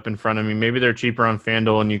pricing up in front of me. Maybe they're cheaper on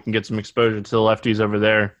FanDuel and you can get some exposure to the lefties over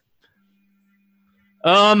there.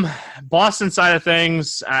 Boston side of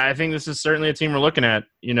things, I think this is certainly a team we're looking at.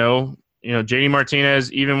 JD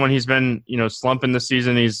Martinez, even when he's been, slumping this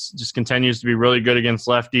season, he's just continues to be really good against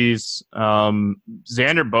lefties. Xander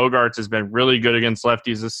Bogaerts has been really good against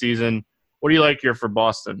lefties this season. What do you like here for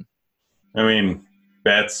Boston? I mean,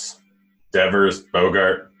 Betts, Devers,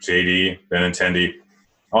 Bogart, JD, Benintendi,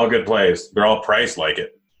 all good plays. They're all priced like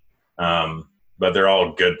it, but they're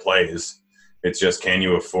all good plays. It's just, can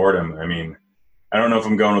you afford them? I mean, I don't know if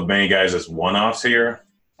I'm going with many guys as one-offs here.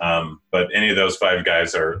 But any of those 5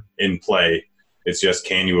 guys are in play. It's just,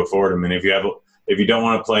 can you afford them? And if you don't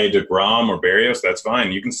want to play DeGrom or Berrios, that's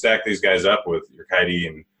fine. You can stack these guys up with Urquidy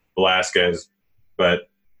and Velasquez. But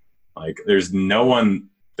there's no one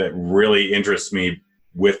that really interests me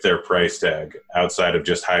with their price tag outside of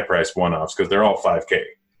just high-priced one-offs because they're all 5K.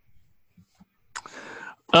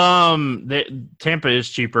 Tampa is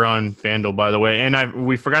cheaper on FanDuel, by the way, and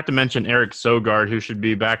we forgot to mention Eric Sogard, who should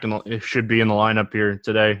be in the lineup here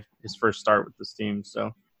today. His first start with this team.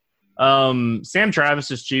 So, Sam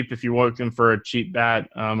Travis is cheap if you're looking for a cheap bat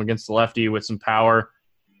against the lefty with some power.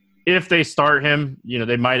 If they start him,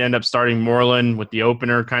 they might end up starting Moreland with the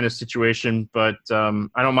opener kind of situation. But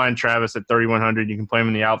I don't mind Travis at 3,100. You can play him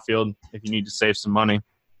in the outfield if you need to save some money.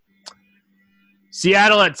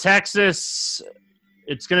 Seattle at Texas.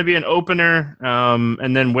 It's going to be an opener,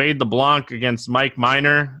 and then Wade LeBlanc against Mike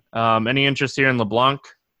Minor. Any interest here in LeBlanc?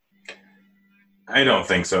 I don't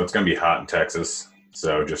think so. It's going to be hot in Texas,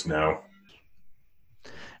 so just no.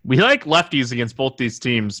 We like lefties against both these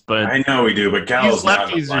teams, but I know we do, but Gallo's these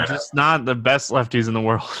lefties are just not the best lefties in the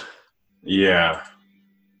world. Yeah.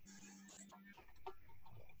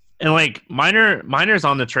 And Minor's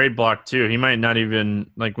on the trade block too. He might not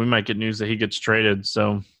even we might get news that he gets traded.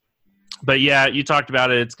 So. But, yeah, you talked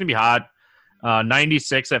about it. It's going to be hot.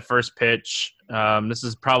 96 at first pitch. This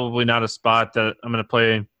is probably not a spot that I'm going to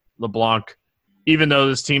play LeBlanc, even though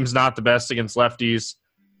this team's not the best against lefties.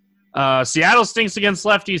 Seattle stinks against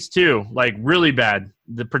lefties, too, really bad.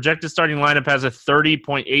 The projected starting lineup has a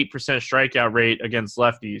 30.8% strikeout rate against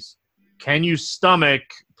lefties. Can you stomach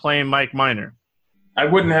playing Mike Minor? I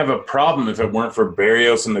wouldn't have a problem if it weren't for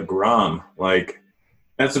Berrios and DeGrom.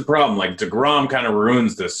 That's the problem. DeGrom kind of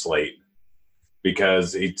ruins this slate.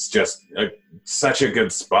 Because it's just such a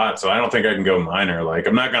good spot. So I don't think I can go Minor.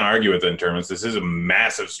 I'm not going to argue with it in tournaments. This is a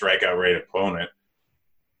massive strikeout rate opponent.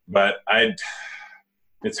 But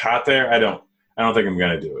it's hot there. I don't think I'm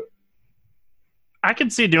going to do it. I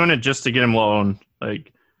could see doing it just to get him low owned.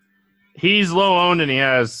 He's low owned and he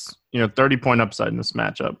has, 30-point upside in this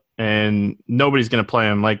matchup. And nobody's going to play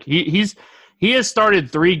him. He has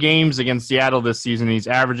started 3 games against Seattle this season. He's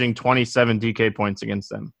averaging 27 DK points against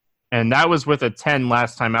them. And that was with a 10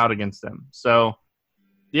 last time out against them. So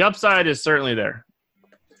the upside is certainly there.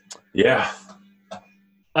 Yeah.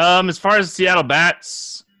 As far as Seattle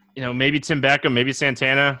bats, maybe Tim Beckham, maybe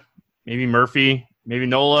Santana, maybe Murphy, maybe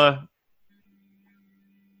Nola.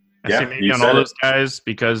 I say maybe on all those guys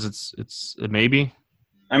because it's a maybe.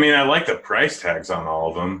 I mean, I like the price tags on all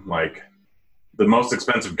of them. The most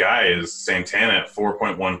expensive guy is Santana at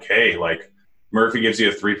 4.1K. Murphy gives you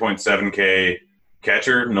a 3.7K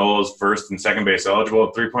catcher. Nola's first and second base eligible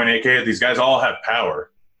at 3.8K. These guys all have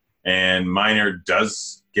power, and Minor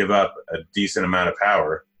does give up a decent amount of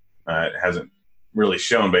power. It hasn't really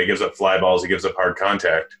shown, but he gives up fly balls. He gives up hard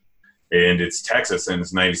contact, and it's Texas, and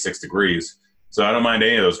it's 96 degrees. So I don't mind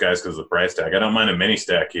any of those guys because of the price tag. I don't mind a mini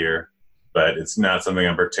stack here, but it's not something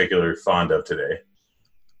I'm particularly fond of today.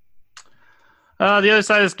 The other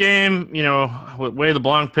side of this game, with Wade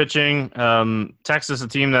LeBlanc pitching, Texas, a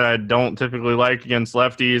team that I don't typically like against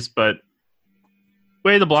lefties, but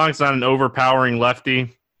Wade LeBlanc's not an overpowering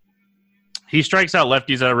lefty. He strikes out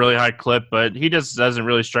lefties at a really high clip, but he just doesn't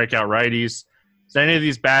really strike out righties. Is there any of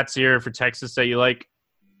these bats here for Texas that you like?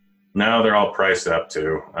 No, they're all priced up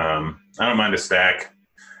too. I don't mind a stack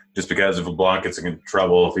just because if LeBlanc gets in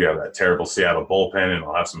trouble, if you have that terrible Seattle bullpen and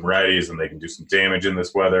it'll have some righties and they can do some damage in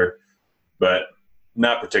this weather. But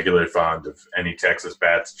not particularly fond of any Texas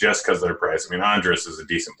bats just because of their price. I mean, Andrus is a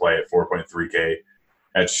decent play at 4.3K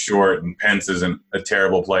at short, and Pence isn't a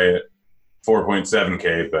terrible play at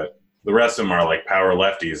 4.7K, but the rest of them are like power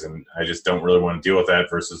lefties, and I just don't really want to deal with that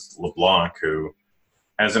versus LeBlanc, who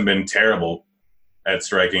hasn't been terrible at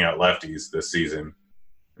striking out lefties this season.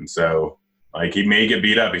 And so, like, he may get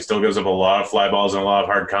beat up. He still gives up a lot of fly balls and a lot of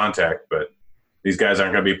hard contact, but these guys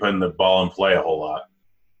aren't going to be putting the ball in play a whole lot.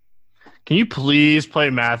 Can you please play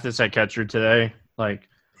Mathis at catcher today? Like,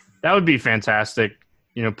 that would be fantastic.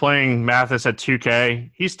 You know, playing Mathis at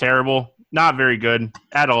 2K, he's terrible. Not very good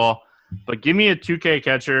at all. But give me a 2K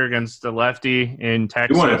catcher against the lefty in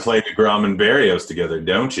Texas. You want to play DeGrom and Berrios together,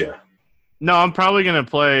 don't you? No, I'm probably going to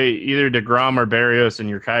play either DeGrom or Berrios in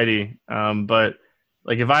Urquidy. But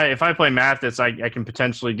like if I play Mathis, I can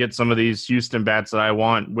potentially get some of these Houston bats that I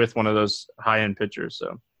want with one of those high-end pitchers.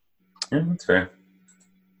 So yeah, that's fair.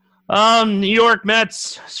 New York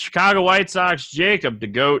Mets, Chicago White Sox, Jacob the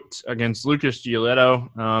GOAT against Lucas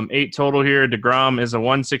Giolito. 8 total here. DeGrom is a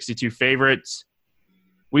 162 favorite.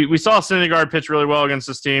 We saw Syndergaard pitch really well against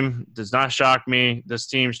this team. Does not shock me. This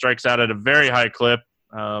team strikes out at a very high clip.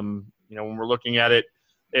 You know, when we're looking at it,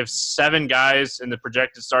 they have 7 guys in the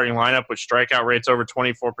projected starting lineup with strikeout rates over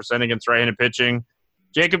 24% against right-handed pitching.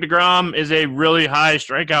 Jacob deGrom is a really high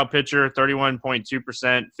strikeout pitcher,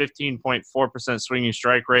 31.2%, 15.4% swinging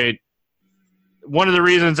strike rate. One of the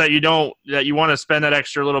reasons that you want to spend that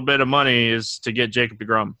extra little bit of money is to get Jacob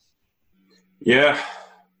deGrom. Yeah,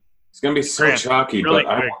 it's going to be so chalky. Really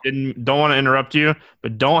but don't want to interrupt you,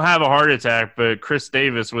 but don't have a heart attack. But Chris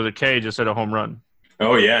Davis with a K just hit a home run.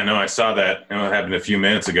 Oh, yeah, no, I saw that. It happened a few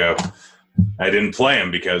minutes ago. I didn't play him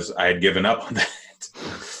because I had given up on that.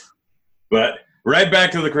 But right back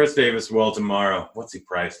to the Chris Davis well tomorrow. What's he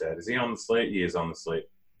priced at? Is he on the slate? He is on the slate.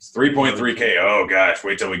 It's 3.3K. Oh, gosh,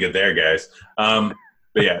 wait till we get there, guys. But,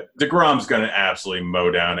 yeah, DeGrom's going to absolutely mow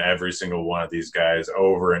down every single one of these guys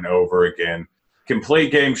over and over again.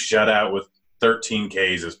 Complete game shutout with 13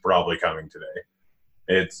 Ks is probably coming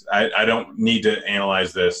today. I don't need to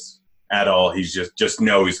analyze this at all. He's just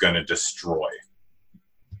know he's going to destroy.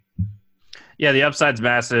 Yeah, the upside's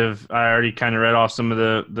massive. I already kind of read off some of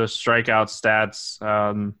the strikeout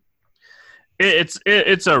stats.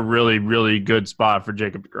 It's a really, really good spot for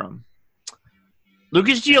Jacob deGrom.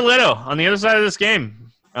 Lucas Giolito on the other side of this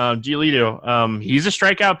game. Giolito, he's a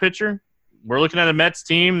strikeout pitcher. We're looking at a Mets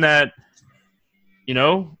team that, you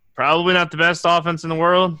know, probably not the best offense in the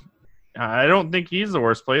world. I don't think he's the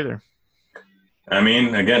worst play there. I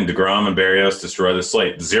mean, again, DeGrom and Berrios destroy the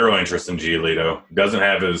slate. Zero interest in Giolito. Doesn't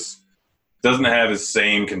have his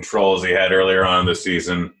same control as he had earlier on this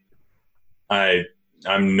season. I'm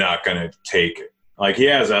not going to take it. Like, he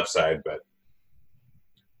has upside, but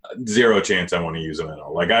zero chance I want to use him at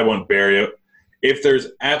all. Like, I want Berrios. If there's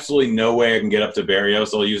absolutely no way I can get up to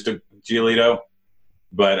Berrios, I'll use Giolito.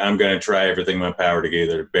 But I'm going to try everything in my power to get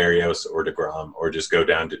either Berrios or DeGrom or just go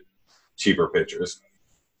down to cheaper pitchers.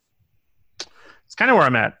 It's kind of where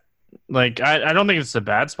I'm at. Like, I don't think it's a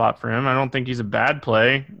bad spot for him. I don't think he's a bad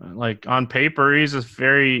play. Like, on paper, he's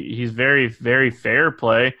very, very fair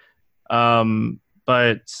play.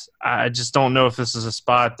 But I just don't know if this is a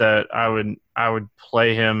spot that I would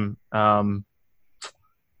play him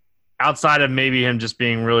outside of maybe him just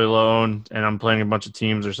being really low owned and I'm playing a bunch of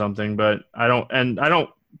teams or something. But I don't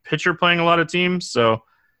pitcher playing a lot of teams, so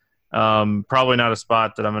probably not a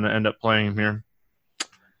spot that I'm going to end up playing him here.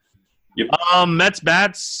 Yep. Mets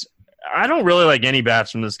bats. I don't really like any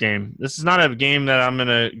bats from this game. This is not a game that I'm going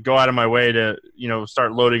to go out of my way to, you know,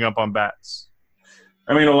 start loading up on bats.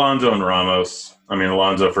 I mean, Alonso and Ramos. I mean,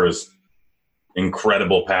 Alonso for his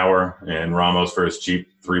incredible power and Ramos for his cheap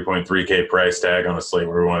 3.3K price tag on a slate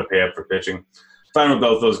where we want to pay up for pitching. Fine with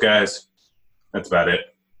both those guys. That's about it.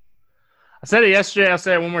 I said it yesterday. I'll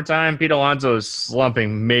say it one more time. Pete Alonso is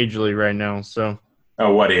slumping majorly right now. So.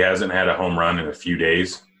 Oh, what? He hasn't had a home run in a few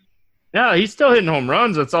days? Yeah, he's still hitting home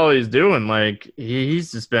runs. That's all he's doing. Like,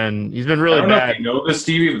 he's been really bad. I don't know if you know this,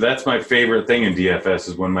 Stevie, but that's my favorite thing in DFS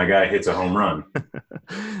is when my guy hits a home run.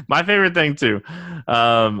 My favorite thing too.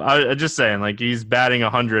 I just saying, like, he's batting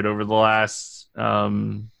 100 over the last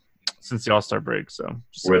since the All-Star break. So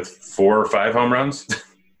with 4 or 5 home runs,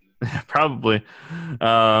 probably.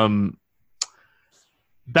 Bats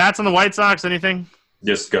on the White Sox. Anything?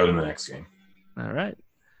 Just go to the next game. All right,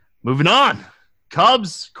 moving on.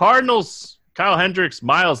 Cubs, Cardinals, Kyle Hendricks,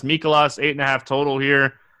 Miles Mikolas, 8.5 total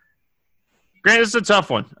here. Granted, it's a tough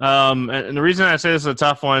one. And the reason I say this is a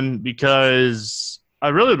tough one because I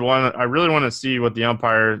really want to see what the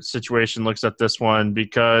umpire situation looks at this one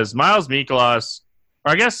because Miles Mikolas,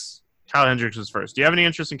 or I guess Kyle Hendricks was first. Do you have any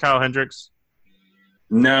interest in Kyle Hendricks?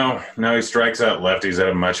 No, he strikes out lefties at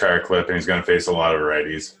a much higher clip, and he's going to face a lot of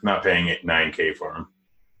righties. Not paying $9K for him.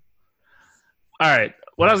 All right.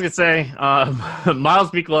 What I was going to say,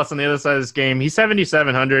 Miles Mikolas on the other side of this game, he's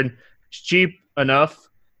 7,700. It's cheap enough.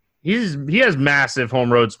 He has massive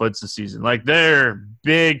home road splits this season. Like, they're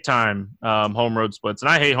big time home road splits.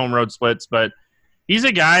 And I hate home road splits, but he's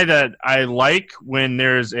a guy that I like when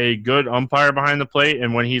there's a good umpire behind the plate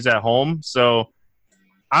and when he's at home. So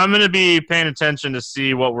I'm going to be paying attention to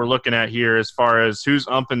see what we're looking at here as far as who's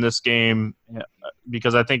umping this game,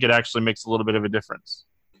 because I think it actually makes a little bit of a difference.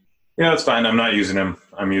 Yeah, that's fine. I'm not using him.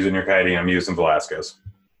 I'm using Urquidy. I'm using Velasquez.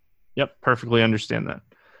 Yep, perfectly understand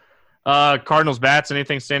that. Cardinals bats,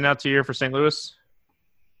 anything standing out to you for St. Louis?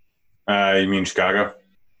 You mean Chicago?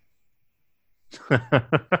 You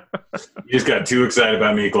just got too excited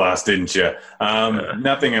about Mikolas, didn't you?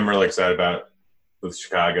 Nothing I'm really excited about with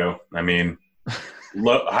Chicago. I mean,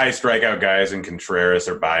 high strikeout guys in Contreras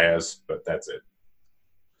or Baez, but that's it.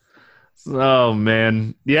 Oh,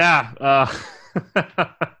 man. Yeah.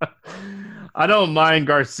 I don't mind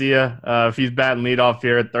Garcia. If he's batting leadoff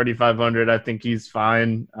here at 3,500, I think he's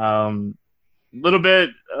fine. Little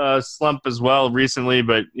bit slump as well recently,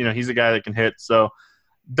 but he's a guy that can hit. So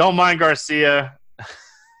don't mind Garcia.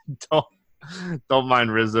 don't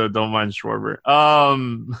mind Rizzo. Don't mind Schwarber.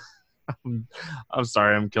 I'm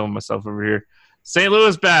sorry, I'm killing myself over here. St.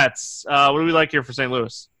 Louis bats. What do we like here for St.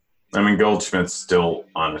 Louis? I mean, Goldschmidt's still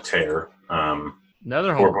on a tear.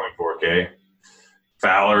 Another home. 4.4K.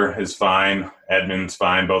 Fowler is fine. Edmonds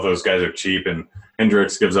fine. Both those guys are cheap, and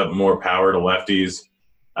Hendricks gives up more power to lefties.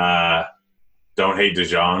 Don't hate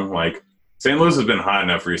DeJong. Like, St. Louis has been hot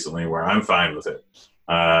enough recently where I'm fine with it.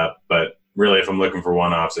 But really, if I'm looking for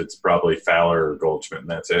one-offs, it's probably Fowler or Goldschmidt, and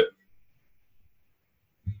that's it.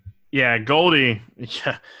 Yeah, Goldie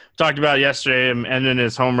talked about yesterday him ending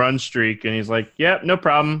his home run streak, and he's like, "Yep, no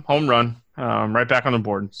problem, home run, right back on the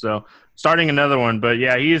board." So starting another one, but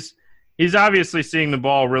yeah, he's obviously seeing the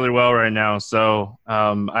ball really well right now. So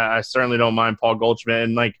I certainly don't mind Paul Goldschmidt,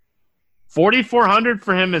 and like 4,400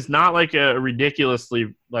 for him is not like a ridiculous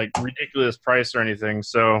price or anything.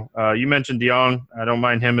 So you mentioned DeJong, I don't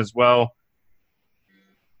mind him as well.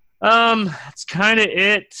 That's kind of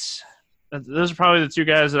it. Those are probably the two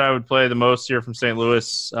guys that I would play the most here from St.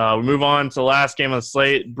 Louis. We move on to the last game on the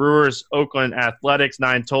slate. Brewers, Oakland Athletics,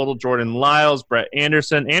 9 total. Jordan Lyles, Brett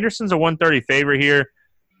Anderson. Anderson's a 130 favorite here.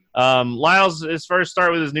 Lyles, his first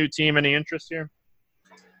start with his new team. Any interest here?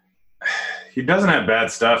 He doesn't have bad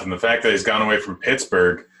stuff, and the fact that he's gone away from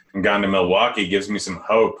Pittsburgh and gone to Milwaukee gives me some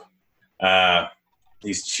hope.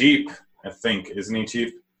 He's cheap, I think. Isn't he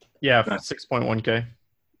cheap? Yeah, 6.1K.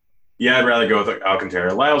 Yeah, I'd rather go with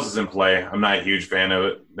Alcantara. Lyles is in play. I'm not a huge fan of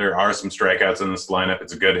it. There are some strikeouts in this lineup.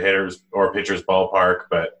 It's a good hitter's or pitcher's ballpark,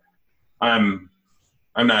 but I'm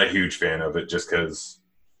not a huge fan of it just because,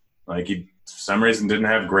 like, he for some reason didn't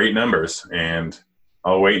have great numbers, and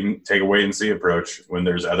I'll take a wait and see approach when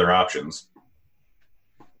there's other options.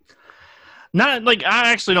 Not like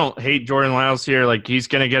I actually don't hate Jordan Lyles here. Like, he's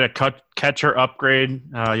going to get a catcher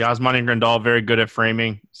upgrade. Yasmani Grandal very good at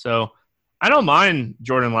framing, so I don't mind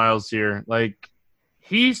Jordan Lyles here. Like,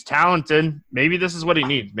 he's talented. Maybe this is what he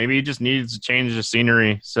needs. Maybe he just needs to change the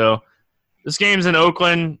scenery. So this game's in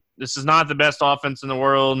Oakland. This is not the best offense in the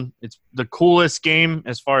world. It's the coolest game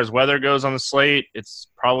as far as weather goes on the slate. It's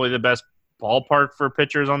probably the best ballpark for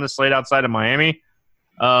pitchers on the slate outside of Miami.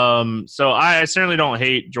 So I certainly don't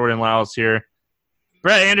hate Jordan Lyles here.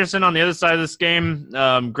 Brett Anderson on the other side of this game.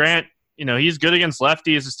 Grant, he's good against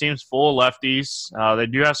lefties. His team's full of lefties. They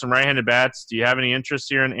do have some right-handed bats. Do you have any interest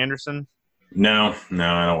here in Anderson? No,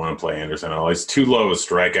 I don't want to play Anderson at all. He's too low of a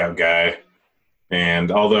strikeout guy.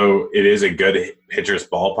 And although it is a good pitcher's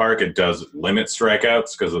ballpark, it does limit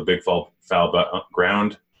strikeouts because of the big foul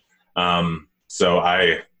ground. So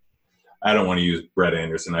I don't want to use Brett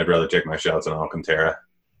Anderson. I'd rather take my shots on Alcantara.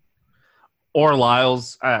 Or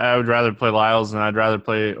Lyles. I would rather play Lyles, and I'd rather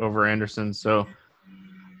play over Anderson. So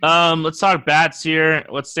let's talk bats here.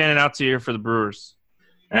 What's standing out to you for the Brewers?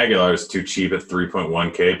 Aguilar's too cheap at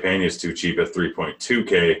 3.1K. Pena's too cheap at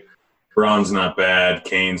 3.2K. Braun's not bad.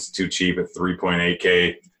 Kane's too cheap at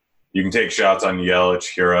 3.8K. You can take shots on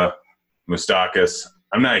Yelich, Hira, Moustakas.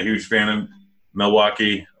 I'm not a huge fan of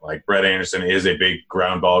Milwaukee. Like, Brett Anderson is a big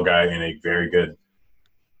ground ball guy in a very good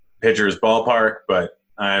pitcher's ballpark, but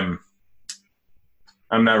I'm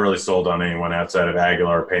not really sold on anyone outside of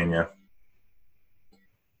Aguilar or Pena.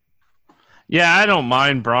 Yeah, I don't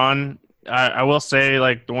mind Braun. I will say,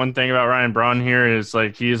 like, the one thing about Ryan Braun here is,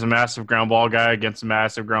 like, he is a massive ground ball guy against a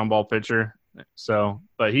massive ground ball pitcher. So,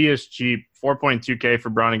 but he is cheap. 4.2K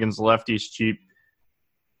for Braun against the lefty is cheap.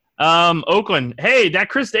 Oakland. Hey, that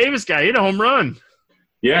Chris Davis guy hit a home run.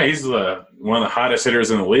 Yeah, he's one of the hottest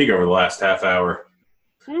hitters in the league over the last half hour.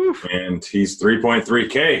 Oof. And he's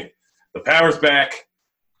 3.3K. The power's back.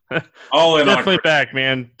 All in Definitely on back,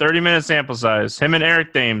 man. 30-minute sample size. Him and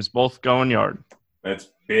Eric Thames both going yard. That's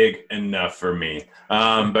big enough for me.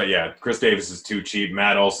 But yeah, Chris Davis is too cheap.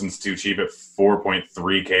 Matt Olson's too cheap at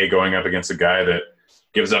 4.3K going up against a guy that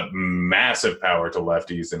gives up massive power to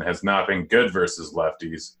lefties and has not been good versus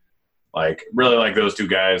lefties. Really like those two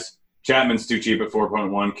guys. Chapman's too cheap at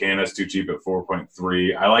 4.1. Canna's too cheap at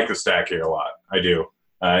 4.3. I like the stack here a lot. I do.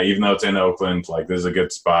 Even though it's in Oakland, this is a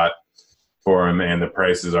good spot for him, and the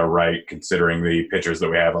prices are right considering the pitchers that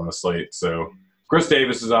we have on the slate. So Chris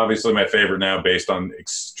Davis is obviously my favorite now based on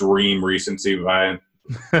extreme recency bias.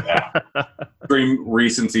 Extreme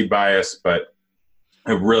recency bias, but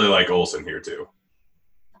I really like Olson here too.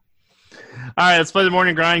 All right, let's play the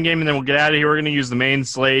morning grind game, and then we'll get out of here. We're going to use the main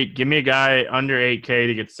slate. Give me a guy under 8K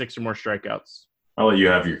to get 6 or more strikeouts. I'll let you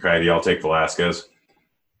have your Coyote. I'll take Velasquez.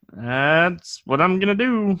 That's what I'm going to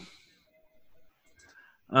do.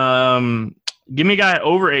 Give me a guy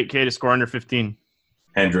over 8K to score under 15.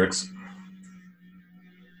 Hendricks.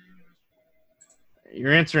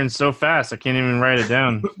 You're answering so fast, I can't even write it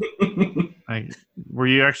down. Were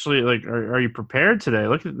you actually, are you prepared today?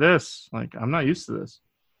 Look at this. I'm not used to this.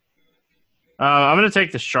 I'm going to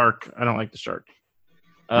take the Shark. I don't like the Shark.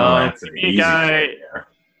 That's an easy play there.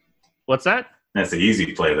 What's that? That's an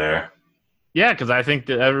easy play there. Yeah, because I think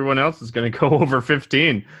that everyone else is going to go over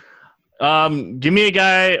 15. Give me a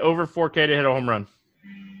guy over 4K to hit a home run.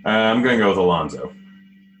 I'm going to go with Alonso.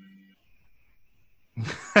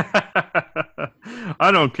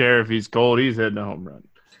 I don't care if he's cold. He's hitting a home run.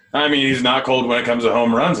 I mean, he's not cold when it comes to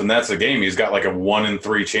home runs, and that's a game. He's got a 1 in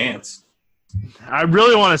 3 chance. I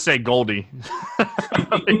really want to say Goldie.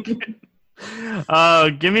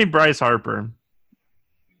 Give me Bryce Harper.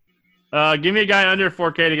 Give me a guy under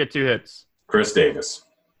 4K to get 2 hits. Chris Davis.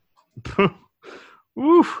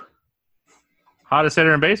 Oof. Hottest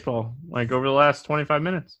hitter in baseball, over the last 25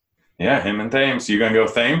 minutes. Yeah, him and Thames. You going to go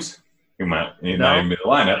with Thames? He's not even in the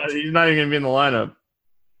lineup. He's not even going to be in the lineup.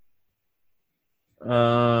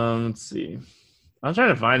 Let's see. I'm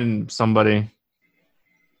trying to find somebody.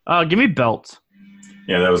 Give me Belt.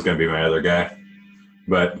 Yeah, that was going to be my other guy.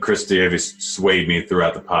 But Chris Davis swayed me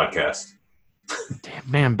throughout the podcast.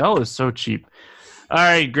 Damn, man, Belt is so cheap. All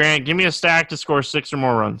right, Grant, give me a stack to score 6 or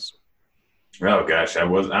more runs. Oh, gosh. I'm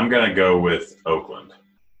going to go with Oakland.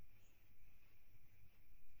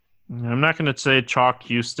 I'm not going to say chalk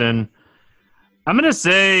Houston. I'm going to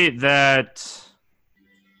say that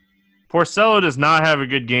Porcello does not have a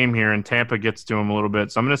good game here, and Tampa gets to him a little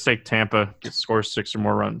bit. So I'm going to say Tampa scores 6 or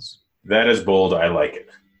more runs. That is bold. I like it.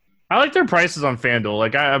 I like their prices on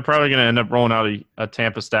FanDuel. I'm probably going to end up rolling out a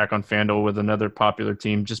Tampa stack on FanDuel with another popular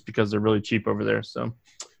team just because they're really cheap over there. So,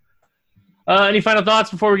 any final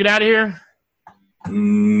thoughts before we get out of here?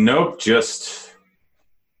 Nope. Just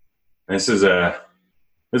this is a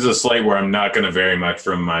slate where I'm not going to vary much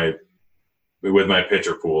from my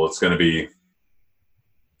pitcher pool. It's going to be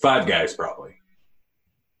 5 guys probably.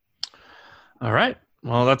 All right.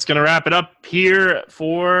 Well, that's going to wrap it up here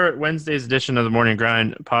for Wednesday's edition of the Morning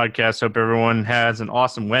Grind podcast. Hope everyone has an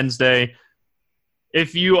awesome Wednesday.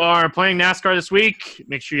 If you are playing NASCAR this week,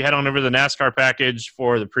 make sure you head on over to the NASCAR package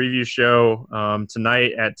for the preview show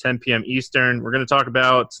tonight at 10 p.m. Eastern. We're going to talk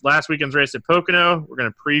about last weekend's race at Pocono. We're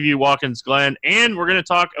going to preview Watkins Glen, and we're going to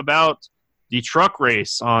talk about the truck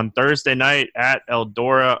race on Thursday night at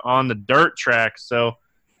Eldora on the dirt track. So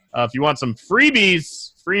if you want some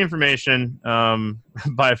freebies, free information,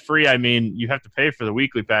 by free I mean you have to pay for the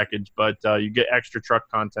weekly package, but you get extra truck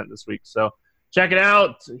content this week. So check it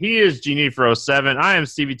out. He is Genie for 07. I am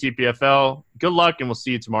Stevie TPFL. Good luck, and we'll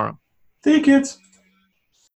see you tomorrow. See you, kids.